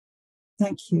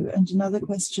 Thank you. And another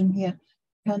question here.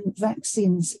 Can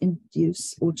vaccines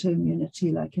induce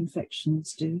autoimmunity like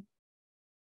infections do?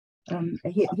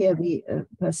 Here the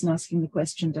person asking the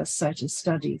question does cite a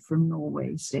study from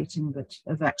Norway stating that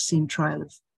a vaccine trial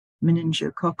of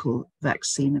meningococcal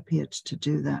vaccine appeared to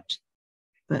do that.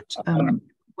 But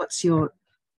what's your...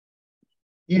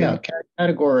 Yeah,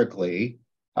 categorically,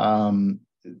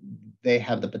 they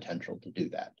have the potential to do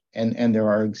that. And there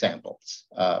are examples.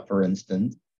 For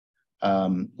instance,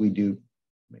 we do...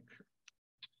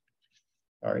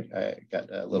 Sorry, I got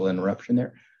a little interruption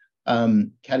there.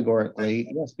 Categorically,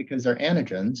 yes, because they're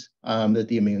antigens that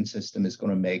the immune system is going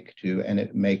to make to, and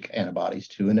it make antibodies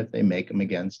to, and if they make them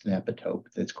against an epitope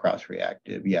that's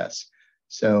cross-reactive, yes.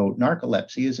 So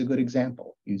narcolepsy is a good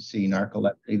example. You see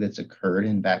narcolepsy that's occurred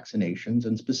in vaccinations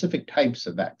and specific types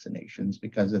of vaccinations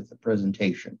because of the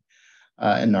presentation.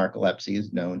 And narcolepsy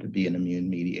is known to be an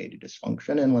immune-mediated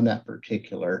dysfunction. And when that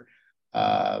particular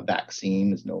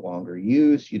vaccine is no longer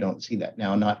used, you don't see that.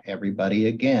 Now, not everybody,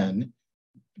 again,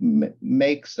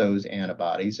 makes those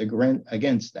antibodies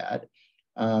against that.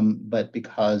 But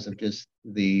because of just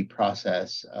the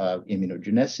process of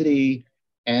immunogenicity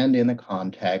and in the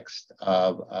context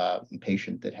of a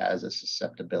patient that has a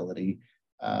susceptibility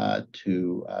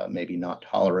to maybe not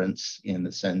tolerance in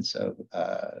the sense of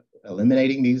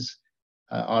eliminating these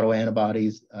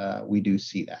autoantibodies, we do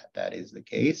see that. That is the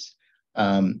case.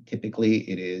 Typically,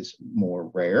 it is more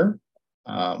rare,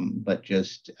 but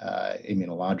just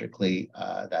immunologically,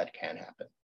 that can happen.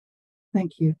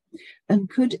 Thank you. And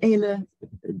could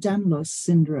Ehlers-Danlos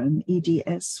syndrome,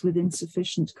 EDS, with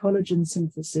insufficient collagen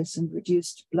synthesis and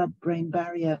reduced blood-brain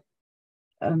barrier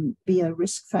be a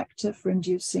risk factor for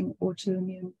inducing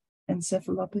autoimmune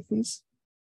encephalopathies?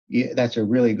 Yeah, that's a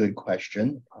really good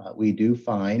question. We do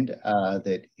find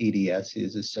that EDS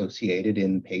is associated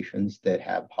in patients that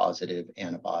have positive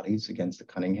antibodies against the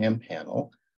Cunningham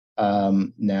panel.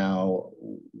 Now,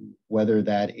 whether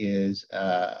that is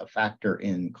a factor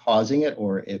in causing it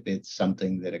or if it's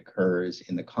something that occurs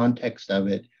in the context of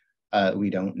it, we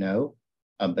don't know.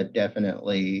 But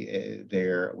definitely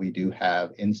we do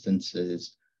have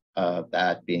instances of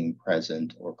that being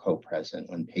present or co-present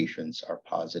when patients are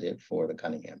positive for the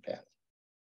Cunningham panel.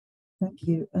 Thank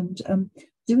you. And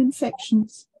do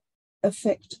infections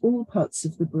affect all parts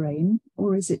of the brain,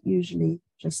 or is it usually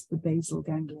just the basal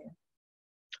ganglia?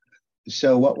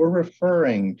 So what we're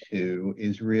referring to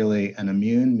is really an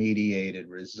immune-mediated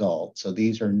result. So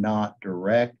these are not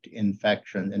direct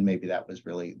infection, and maybe that was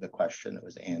really the question that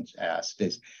was asked.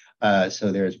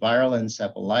 So there's viral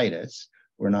encephalitis.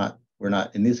 We're not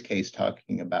in this case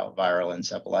talking about viral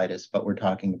encephalitis, but we're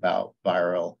talking about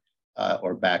viral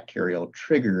or bacterial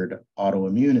triggered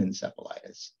autoimmune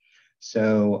encephalitis.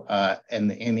 So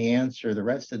and the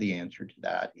rest of the answer to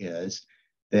that is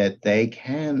that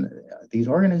these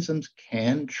organisms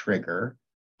can trigger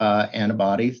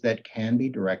antibodies that can be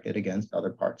directed against other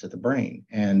parts of the brain.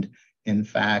 And in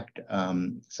fact,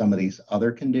 some of these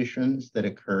other conditions that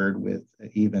occurred with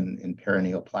even in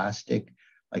paraneoplastic,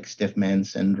 like stiff man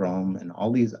syndrome and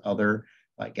all these other,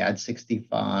 like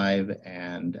GAD65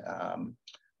 and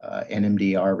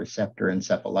NMDR receptor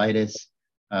encephalitis.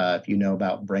 If you know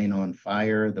about Brain on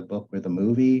Fire, the book or the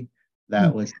movie,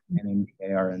 that was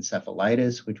NMDR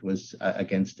encephalitis, which was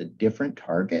against a different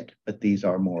target, but these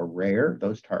are more rare.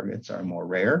 Those targets are more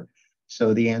rare.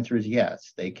 So the answer is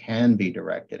yes, they can be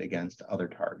directed against other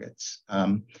targets.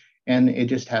 And it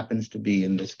just happens to be,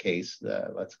 in this case,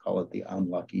 let's call it the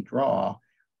unlucky draw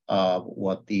of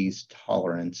what these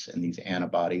tolerance and these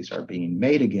antibodies are being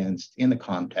made against in the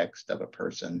context of a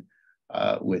person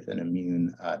with an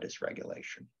immune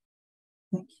dysregulation.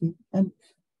 Thank you. And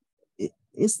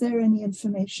is there any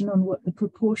information on what the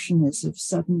proportion is of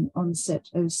sudden onset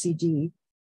OCD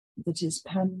that is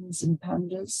PANS and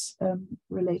PANDAS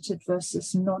related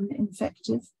versus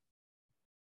non-infective?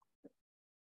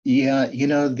 Yeah,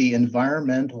 the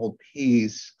environmental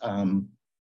piece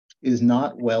is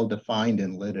not well defined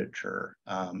in literature.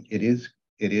 It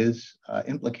is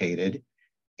implicated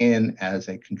as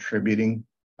a contributing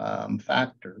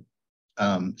factor.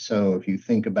 So if you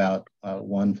think about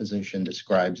one physician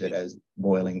describes it as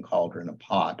boiling cauldron a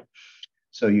pot.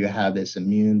 So you have this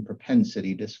immune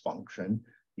propensity dysfunction,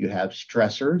 you have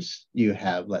stressors, you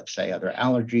have, let's say, other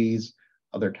allergies,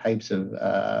 other types of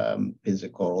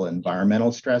physical, environmental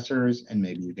stressors, and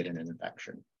maybe you get an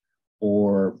infection.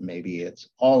 Or maybe it's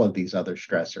all of these other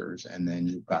stressors, and then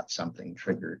you've got something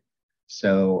triggered.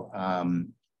 So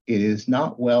it is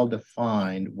not well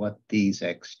defined what these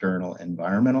external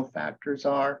environmental factors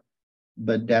are,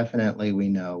 but definitely we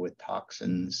know with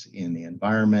toxins in the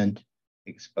environment,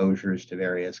 exposures to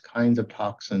various kinds of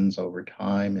toxins over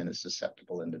time in a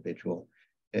susceptible individual,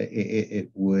 it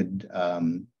would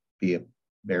be a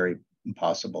very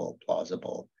plausible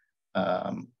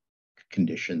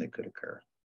condition that could occur.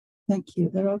 Thank you.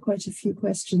 There are quite a few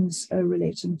questions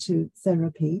relating to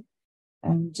therapy,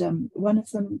 and one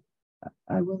of them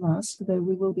I will ask, though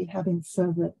we will be having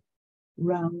further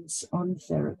rounds on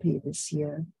therapy this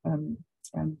year, and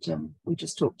we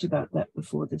just talked about that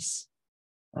before this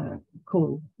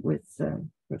call with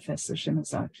Professor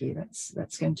Shimasaki.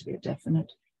 That's going to be a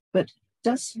definite. But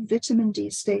does vitamin D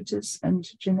status and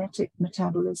genetic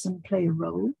metabolism play a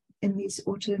role in these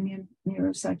autoimmune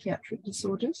neuropsychiatric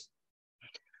disorders?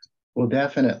 Well,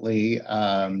 definitely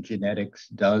genetics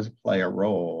does play a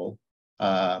role.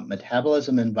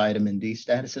 metabolism and vitamin D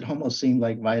status. It almost seemed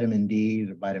like vitamin D,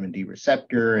 the vitamin D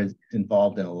receptor, is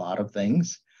involved in a lot of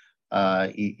things,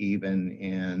 even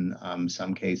in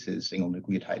some cases, single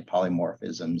nucleotide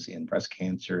polymorphisms in breast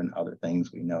cancer and other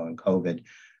things. We know in COVID,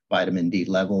 vitamin D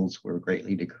levels were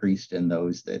greatly decreased in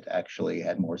those that actually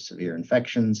had more severe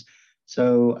infections.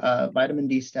 So vitamin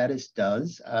D status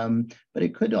does, but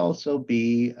it could also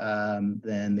be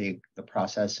then the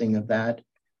processing of that.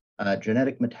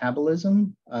 Genetic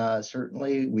metabolism,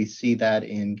 certainly we see that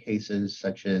in cases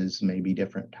such as maybe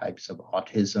different types of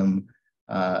autism,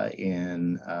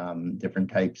 in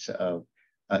different types of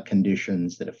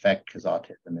conditions that affect, because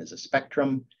autism is a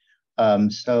spectrum.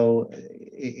 Definitely,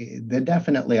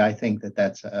 I think that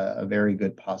that's a very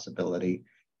good possibility.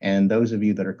 And those of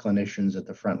you that are clinicians at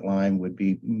the front line would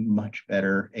be much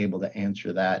better able to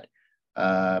answer that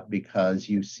because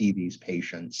you see these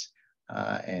patients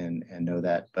and know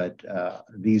that. But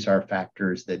these are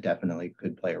factors that definitely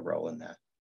could play a role in that.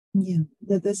 Yeah,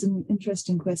 there's an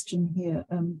interesting question here.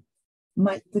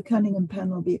 Might the Cunningham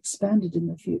panel be expanded in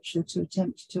the future to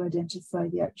attempt to identify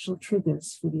the actual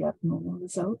triggers for the abnormal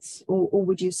results? Or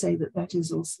would you say that that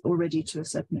is already to a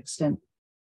certain extent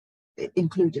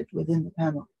included within the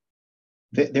panel?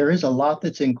 There is a lot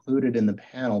that's included in the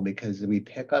panel because we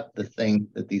pick up the things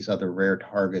that these other rare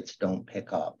targets don't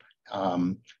pick up.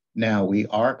 Now, we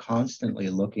are constantly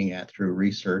looking at, through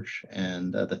research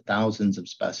and the thousands of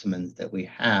specimens that we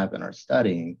have and are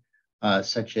studying,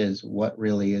 such as what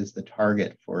really is the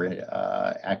target for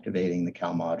activating the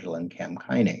calmodulin CAM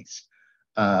kinase.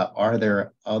 Are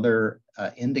there other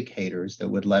indicators that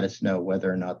would let us know whether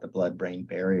or not the blood-brain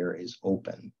barrier is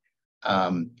open?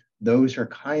 Those are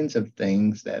kinds of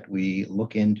things that we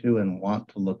look into and want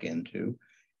to look into,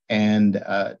 and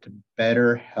to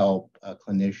better help a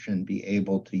clinician be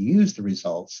able to use the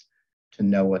results to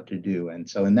know what to do. And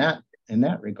so in that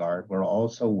regard, we're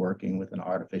also working with an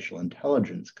artificial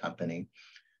intelligence company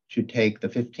to take the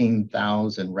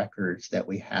 15,000 records that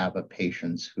we have of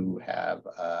patients who have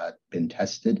been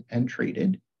tested and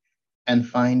treated and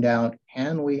find out,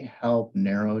 can we help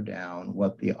narrow down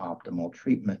what the optimal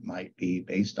treatment might be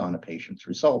based on a patient's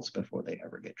results before they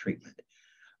ever get treatment.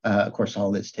 Of course,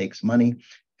 all this takes money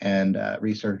and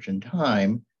research and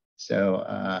time. So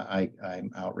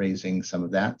I'm out raising some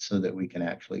of that so that we can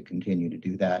actually continue to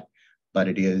do that. But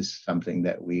it is something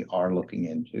that we are looking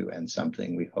into and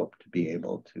something we hope to be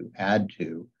able to add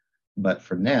to. But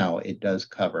for now, it does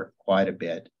cover quite a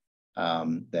bit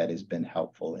that has been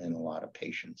helpful in a lot of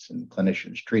patients and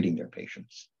clinicians treating their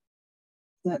patients.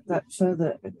 That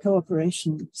further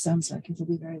cooperation sounds like it'll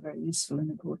be very, very useful and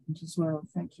important as well.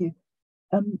 Thank you.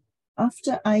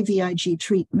 After IVIG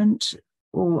treatment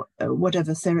or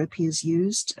whatever therapy is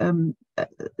used,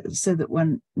 so that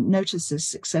one notices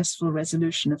successful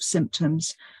resolution of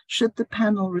symptoms, should the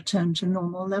panel return to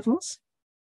normal levels?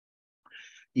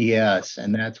 Yes,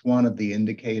 and that's one of the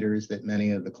indicators that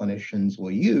many of the clinicians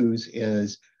will use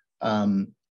is,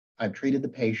 I've treated the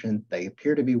patient, they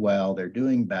appear to be well, they're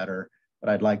doing better, but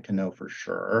I'd like to know for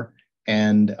sure.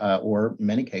 And, or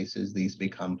many cases, these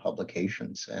become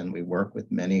publications, and we work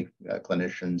with many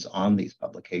clinicians on these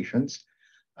publications.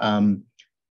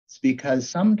 It's because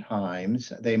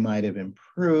sometimes they might have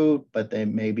improved, but they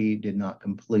maybe did not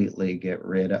completely get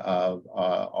rid of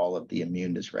all of the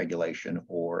immune dysregulation,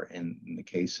 or in the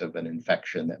case of an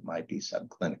infection that might be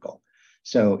subclinical.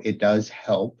 So it does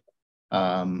help.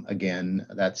 Again,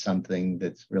 that's something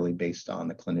that's really based on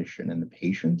the clinician and the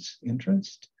patient's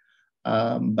interest.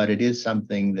 But it is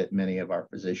something that many of our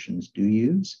physicians do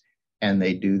use, and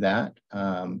they do that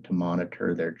to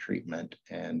monitor their treatment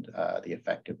and the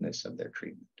effectiveness of their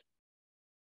treatment.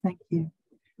 Thank you.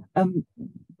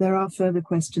 There are further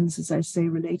questions, as I say,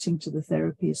 relating to the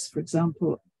therapies. For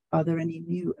example, are there any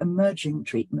new emerging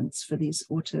treatments for these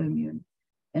autoimmune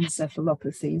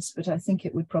encephalopathies? But I think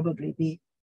it would probably be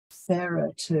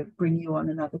fairer to bring you on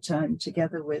another time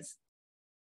together with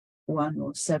one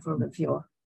or several of your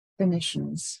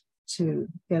clinicians to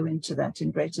go into that in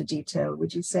greater detail,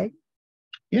 would you say?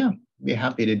 Yeah, be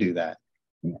happy to do that.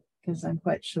 Yeah, because I'm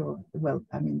quite sure, well,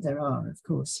 I mean, there are, of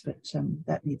course, but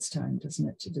that needs time, doesn't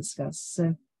it, to discuss.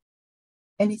 So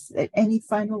any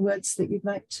final words that you'd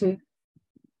like to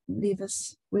leave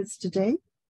us with today?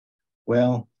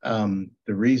 Well, the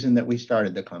reason that we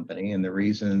started the company and the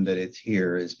reason that it's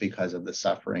here is because of the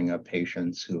suffering of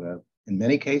patients who have, in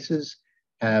many cases,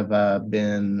 have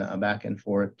been back and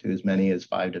forth to as many as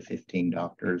 5 to 15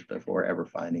 doctors before ever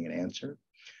finding an answer.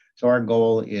 So our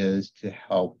goal is to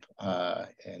help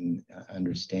and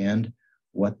understand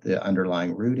what the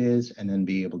underlying root is, and then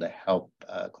be able to help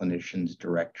clinicians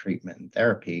direct treatment and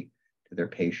therapy their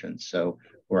patients. So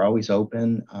we're always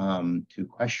open to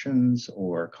questions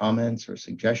or comments or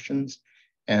suggestions,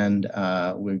 and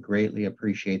we greatly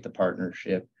appreciate the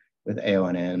partnership with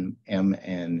AONM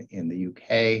in the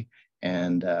UK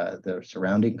and the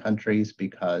surrounding countries,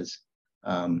 because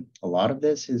a lot of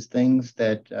this is things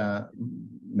that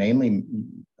mainly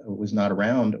was not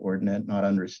around or not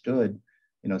understood,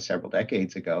 several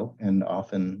decades ago, and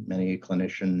often many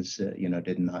clinicians,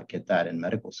 did not get that in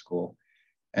medical school.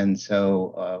 And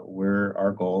so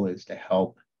our goal is to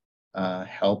help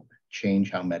change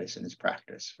how medicine is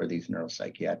practiced for these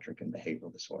neuropsychiatric and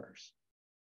behavioral disorders.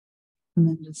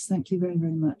 Tremendous. Thank you very,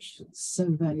 very much. It's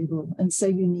so valuable and so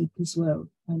unique as well.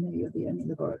 I know you're the only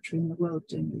laboratory in the world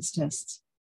doing these tests.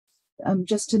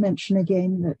 Just to mention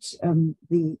again that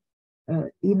the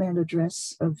email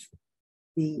address of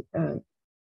the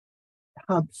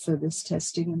hub for this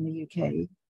testing in the UK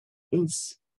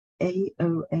is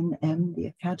AONM, the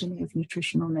Academy of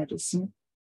Nutritional Medicine.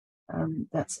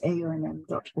 That's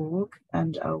aonm.org,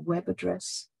 and our web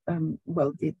address,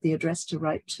 the address to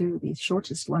write to, the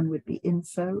shortest one would be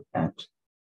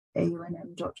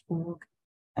info@aonm.org.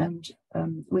 And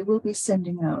we will be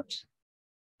sending out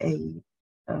a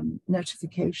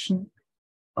notification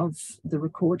of the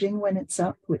recording when it's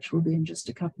up, which will be in just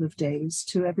a couple of days,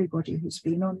 to everybody who's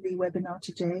been on the webinar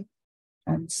today.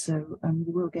 And so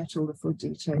you will get all the full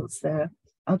details there.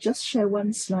 I'll just share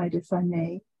one slide, if I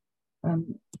may,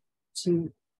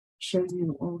 to show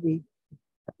you all the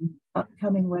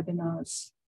upcoming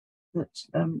webinars that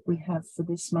we have for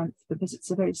this month, because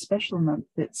it's a very special month.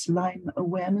 It's Lyme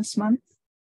Awareness Month.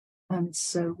 And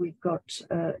so we've got,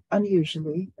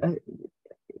 unusually,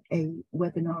 a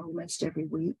webinar almost every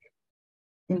week,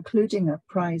 including a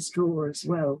prize draw as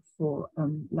well for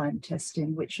Lyme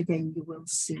testing, which again you will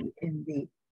see in the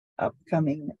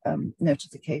upcoming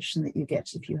notification that you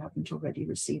get if you haven't already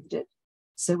received it.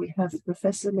 So we have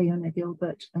Professor Leona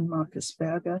Gilbert and Marcus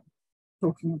Berger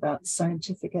talking about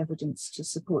scientific evidence to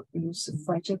support the use of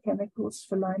phytochemicals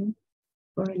for Lyme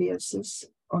borreliosis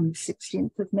on the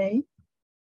 16th of May.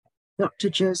 Dr.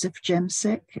 Joseph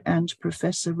Jemsek and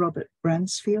Professor Robert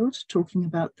Bransfield talking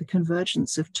about the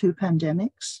convergence of two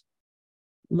pandemics,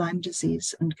 Lyme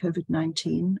disease and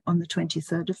COVID-19, on the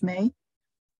 23rd of May.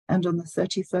 And on the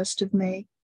 31st of May,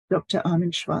 Dr.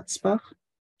 Armin Schwarzbach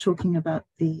talking about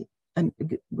giving an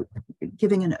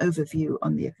overview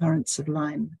on the occurrence of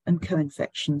Lyme and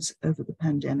co-infections over the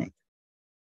pandemic.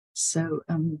 So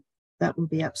that will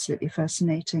be absolutely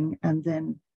fascinating. And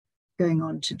then going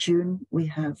on to June, we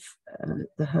have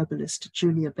the herbalist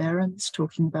Julia Behrens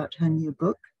talking about her new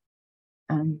book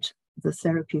and the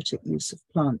therapeutic use of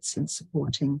plants in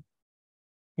supporting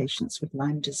patients with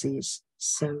Lyme disease.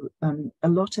 So a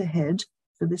lot ahead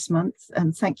for this month.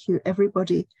 And thank you,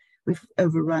 everybody. We've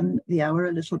overrun the hour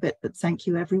a little bit, but thank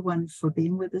you, everyone, for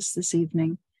being with us this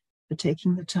evening, for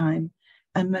taking the time.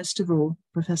 And most of all,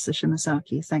 Professor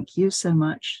Shimasaki, thank you so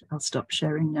much. I'll stop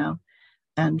sharing now,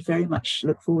 and very much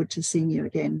look forward to seeing you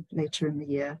again later in the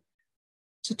year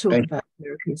to talk about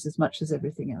therapies as much as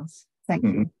everything else. Thank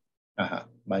you. Bye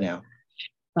now.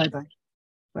 Bye-bye.